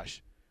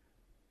 Josh,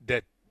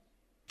 that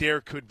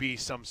there could be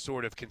some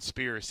sort of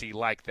conspiracy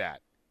like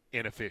that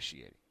in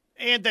officiating.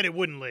 And that it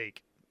wouldn't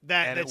leak.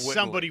 That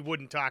somebody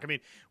wouldn't talk. I mean,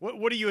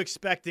 what are you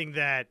expecting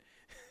that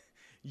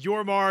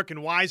Yormark and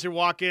Weiser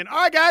walk in? All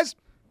right, guys.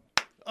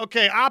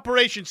 Okay,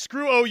 Operation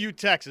Screw OU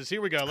Texas.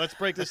 Here we go. Let's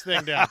break this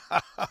thing down.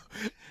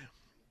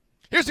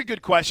 Here's a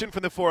good question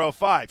from the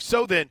 405.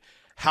 So then,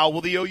 how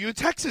will the OU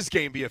Texas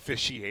game be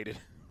officiated?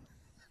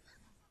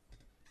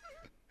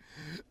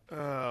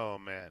 Oh,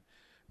 man.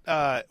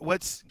 I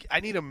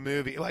need a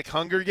movie like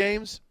Hunger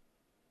Games.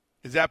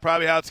 Is that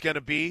probably how it's going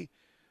to be?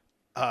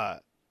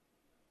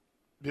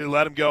 Do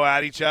let them go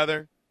at each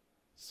other?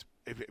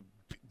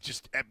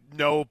 Just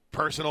no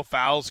personal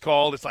fouls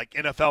called. It's like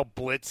NFL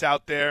blitz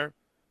out there.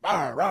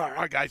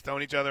 Guys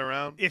throwing each other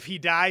around. If he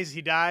dies,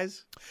 he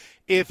dies.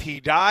 If he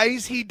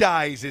dies, he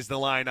dies is the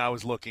line I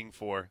was looking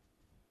for.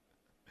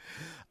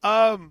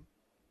 Well,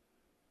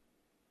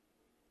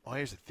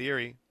 here's a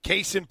theory.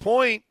 Case in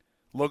point.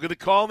 Look at the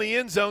call in the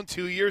end zone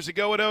 2 years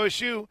ago at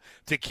OSU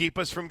to keep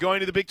us from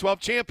going to the Big 12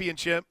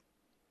 championship.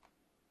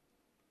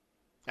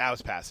 That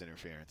was pass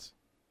interference.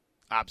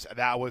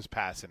 That was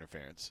pass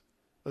interference.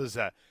 It was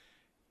a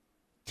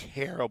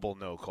terrible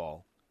no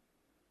call.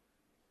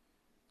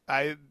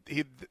 I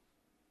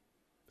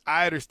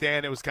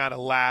understand it was kind of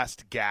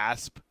last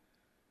gasp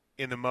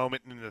in the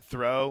moment in the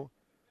throw,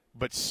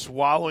 but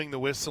swallowing the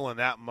whistle in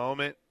that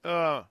moment,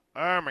 oh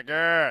my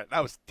God,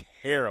 that was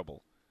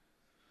terrible.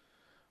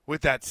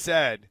 With that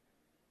said,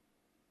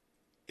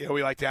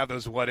 we like to have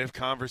those what-if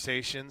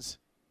conversations.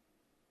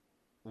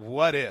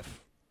 What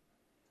if?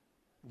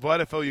 What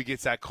if OU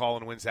gets that call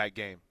and wins that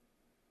game?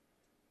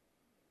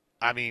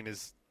 I mean,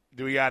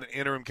 Do we got an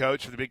interim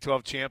coach for the Big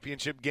 12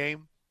 championship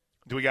game?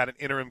 Do we got an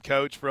interim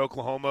coach for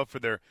Oklahoma for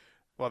their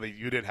 – well,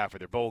 you did have for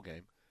their bowl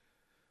game.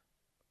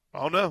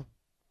 Oh, no.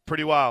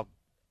 Pretty wild.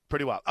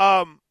 Pretty wild.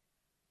 And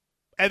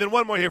then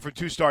one more here from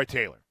Two-Star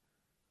Taylor.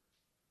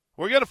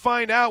 We're going to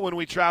find out when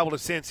we travel to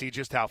Cincy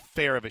just how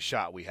fair of a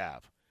shot we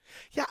have.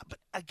 Yeah, but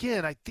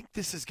again, I think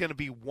this is going to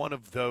be one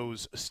of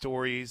those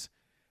stories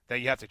that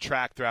you have to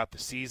track throughout the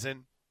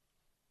season.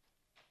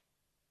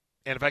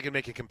 And if I can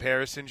make a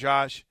comparison,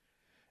 Josh,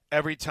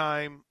 every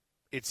time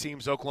it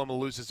seems Oklahoma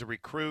loses a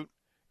recruit,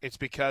 it's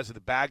because of the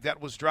bag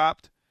that was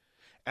dropped.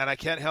 And I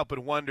can't help but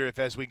wonder if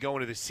as we go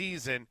into the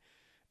season,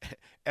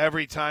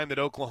 every time that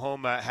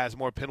Oklahoma has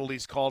more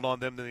penalties called on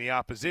them than the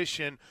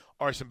opposition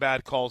or some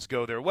bad calls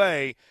go their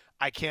way,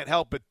 I can't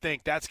help but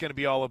think that's going to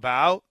be all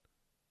about,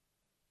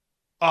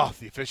 oh,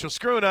 the officials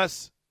screwing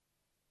us.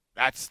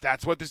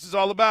 That's what this is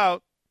all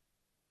about.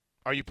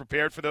 Are you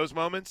prepared for those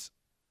moments?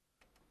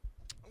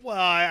 Well,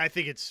 I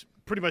think it's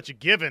pretty much a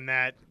given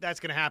that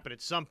that's going to happen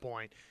at some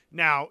point.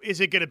 Now,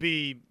 is it going to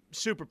be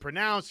super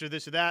pronounced or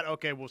this or that?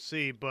 Okay, we'll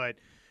see. But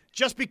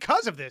just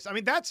because of this, I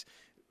mean, that's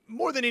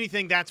more than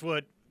anything, that's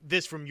what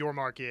this from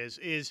Yormark is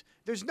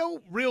there's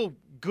no real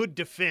good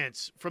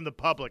defense from the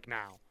public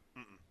now.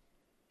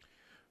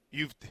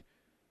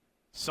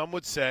 Some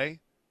would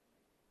say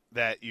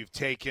that you've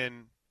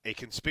taken a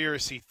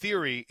conspiracy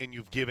theory and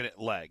you've given it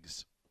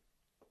legs.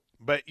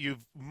 But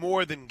you've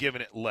more than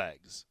given it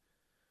legs.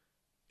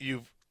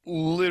 You've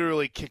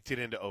literally kicked it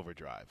into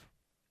overdrive.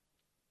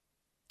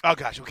 Oh,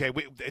 gosh, okay,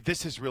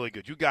 this is really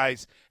good. You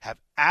guys have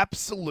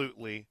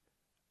absolutely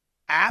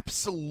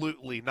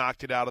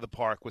knocked it out of the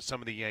park with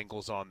some of the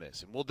angles on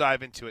this, and we'll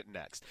dive into it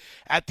next.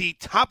 At the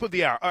top of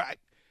the hour, all right,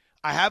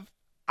 I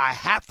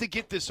have to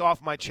get this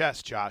off my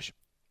chest, Josh.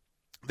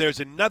 There's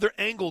another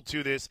angle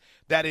to this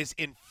that is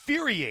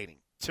infuriating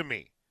to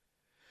me.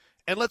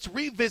 And let's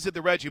revisit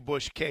the Reggie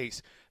Bush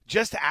case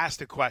just to ask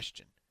the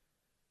question.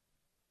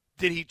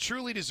 Did he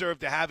truly deserve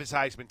to have his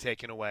Heisman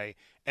taken away?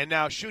 And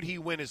now should he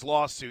win his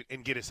lawsuit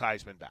and get his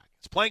Heisman back?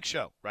 It's Plank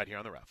Show right here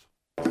on The Ref.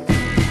 All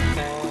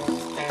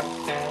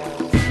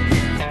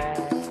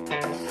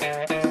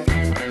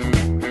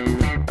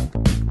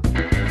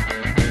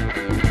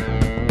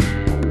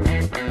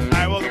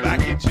right, welcome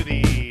back into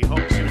the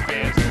Home Student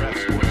Fans, The Ref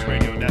Sports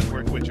Radio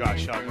Network with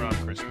Josh Schummer.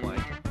 I'm Chris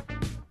Plank.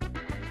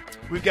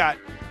 We've got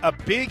a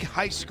big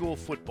high school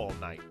football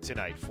night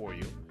tonight for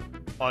you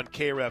on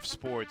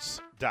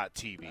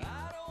krefsports.tv.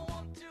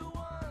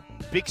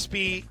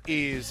 Bixby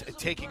is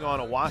taking on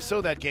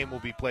Owasso. That game will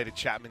be played at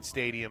Chapman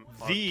Stadium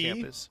on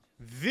campus.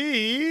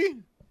 The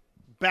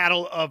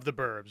Battle of the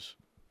Burbs.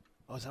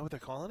 Oh, is that what they're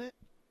calling it?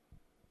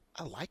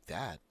 I like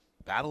that.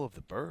 Battle of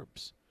the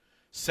Burbs.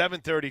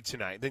 7:30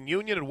 tonight. Then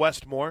Union and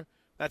Westmore.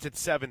 That's at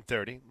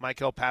 7:30.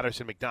 Michael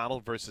Patterson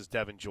McDonald versus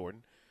Devin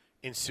Jordan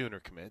in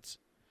Sooner commits.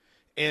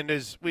 And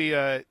as we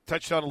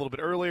touched on a little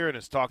bit earlier and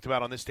as talked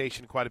about on this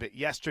station quite a bit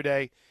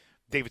yesterday,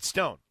 David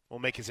Stone will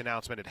make his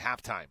announcement at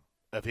halftime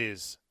of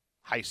his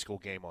high school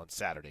game on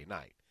Saturday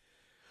night.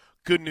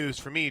 Good news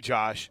for me,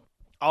 Josh.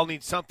 I'll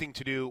need something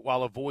to do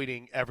while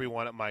avoiding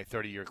everyone at my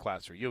 30-year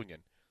class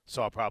reunion,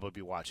 so I'll probably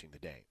be watching the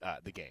game.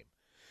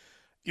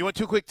 You want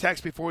two quick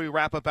texts before we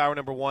wrap up hour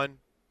number one?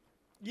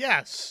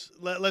 Yes,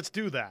 let's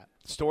do that.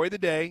 Story of the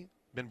day,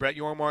 been Brett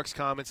Yormark's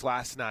comments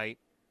last night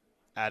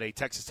at a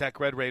Texas Tech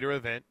Red Raider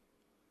event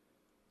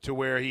to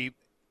where he,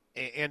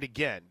 and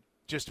again,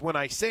 just when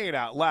I say it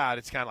out loud,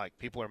 it's kind of like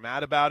people are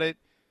mad about it.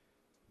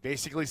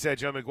 Basically said,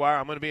 Joe McGuire,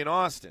 I'm going to be in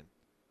Austin.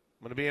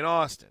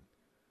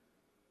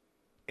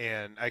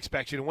 And I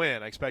expect you to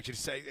win. I expect you to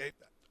say,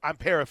 I'm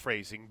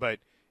paraphrasing, but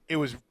it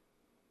was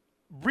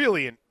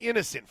really an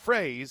innocent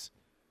phrase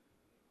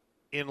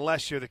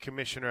unless you're the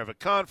commissioner of a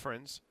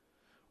conference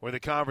where the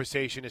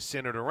conversation is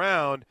centered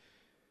around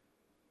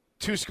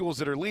two schools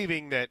that are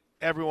leaving that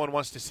everyone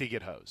wants to see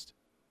get hosed.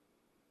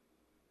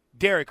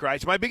 Derek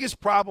writes, my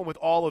biggest problem with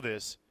all of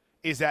this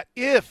is that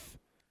if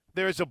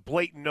there's a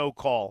blatant no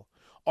call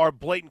or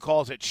blatant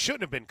calls that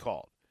shouldn't have been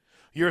called,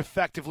 you're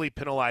effectively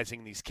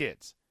penalizing these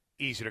kids.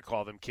 Easier to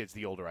call them kids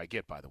the older I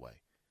get, by the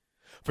way.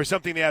 For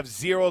something they have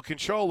zero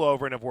control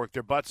over and have worked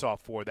their butts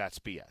off for, that's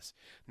BS.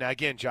 Now,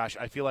 again, Josh,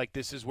 I feel like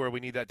this is where we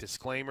need that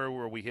disclaimer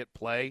where we hit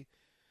play.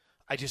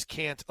 I just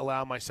can't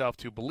allow myself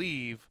to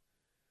believe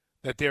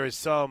that there is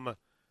some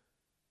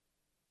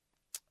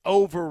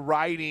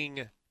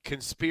overriding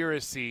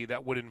conspiracy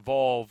that would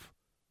involve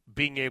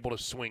being able to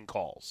swing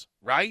calls,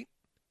 right?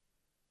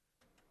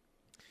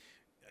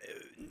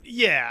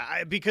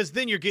 Yeah, because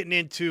then you're getting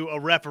into a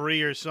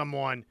referee or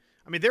someone.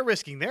 I mean, they're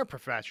risking their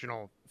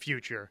professional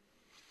future.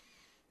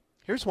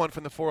 Here's one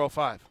from the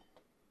 405.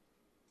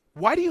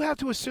 Why do you have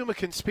to assume a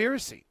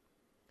conspiracy?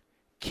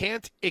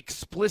 Can't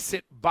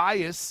explicit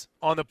bias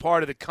on the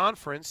part of the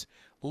conference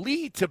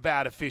lead to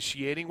bad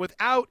officiating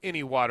without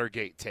any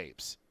Watergate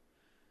tapes?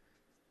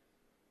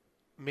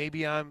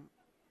 Maybe I'm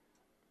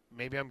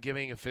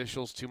giving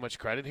officials too much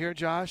credit here,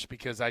 Josh,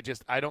 because I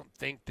don't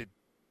think that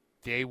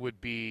they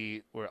would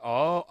be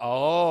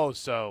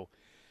so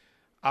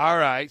all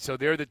right, so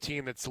they're the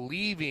team that's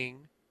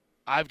leaving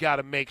I've got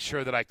to make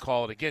sure that I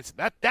call it against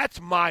them. That's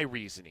my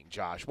reasoning,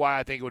 Josh, why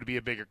I think it would be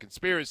a bigger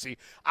conspiracy.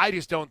 I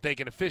just don't think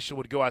an official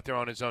would go out there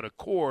on his own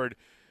accord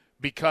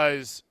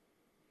because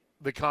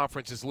the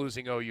conference is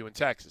losing OU and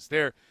Texas.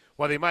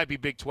 While they might be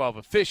Big 12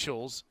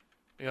 officials,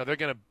 they're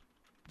going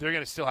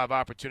to still have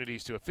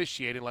opportunities to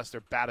officiate unless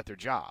they're bad at their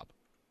job.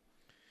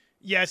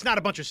 Yeah, it's not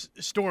a bunch of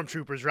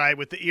stormtroopers, right,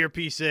 with the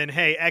earpiece in,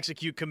 hey,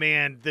 execute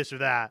command, this or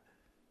that.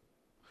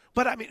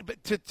 But,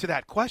 to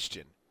that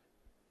question,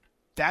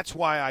 that's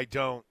why I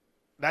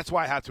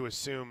have to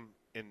assume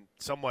in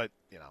somewhat,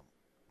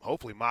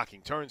 hopefully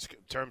mocking terms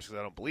because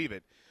I don't believe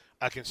it,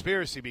 a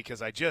conspiracy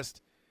because I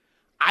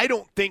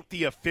don't think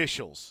the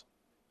officials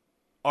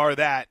are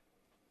that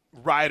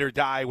ride or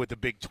die with the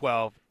Big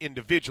 12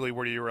 individually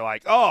where you were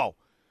like, oh,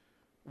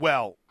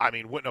 well,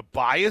 wouldn't a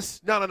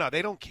bias? No,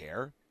 they don't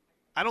care.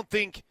 I don't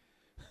think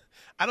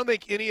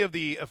any of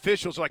the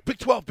officials are like, Big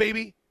 12,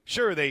 baby.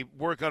 Sure, they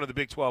work under the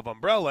Big 12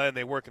 umbrella and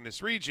they work in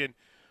this region,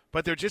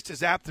 but they're just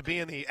as apt to be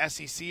in the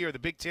SEC or the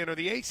Big 10 or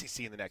the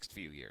ACC in the next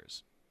few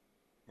years.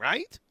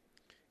 Right?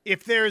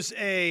 If there's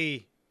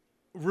a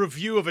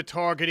review of a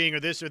targeting or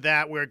this or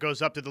that where it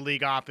goes up to the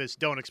league office,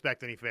 don't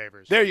expect any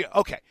favors. There you go.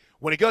 Okay.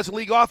 When it goes to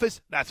league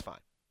office, that's fine.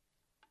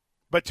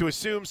 But to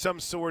assume some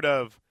sort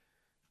of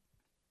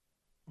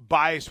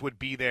bias would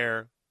be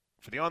there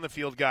for the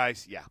on-the-field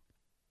guys, yeah.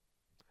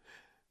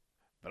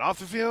 But off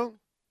the field,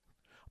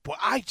 boy,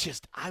 I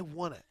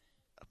want to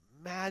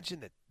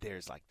imagine that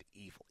there's like the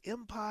evil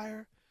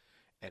empire,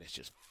 and it's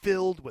just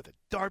filled with a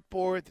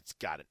dartboard that's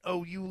got an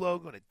OU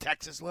logo and a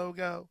Texas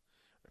logo.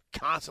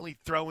 They're constantly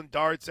throwing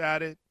darts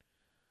at it.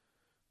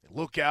 They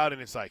look out, and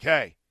it's like,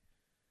 hey,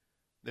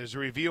 there's a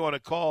review on a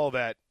call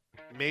that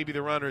maybe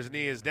the runner's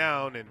knee is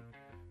down, and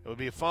it would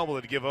be a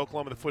fumble to give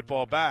Oklahoma the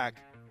football back,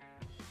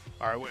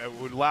 or it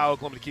would allow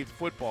Oklahoma to keep the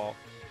football.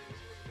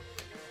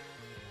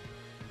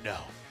 No.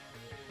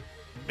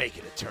 Make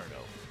it a turnover.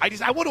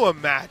 I want to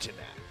imagine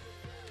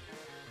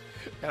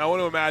that. And I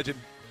want to imagine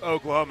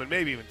Oklahoma and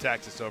maybe even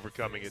Texas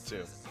overcoming it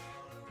too.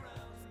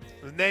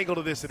 There's an angle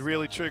to this that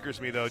really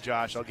triggers me, though,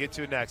 Josh. I'll get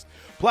to it next.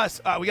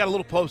 Plus, we got a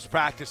little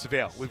post-practice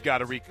avail. We've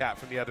got a recap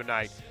from the other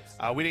night.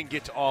 We didn't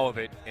get to all of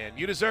it, and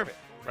you deserve it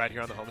right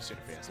here on the Home of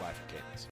Sooner Fans, live from Cadence.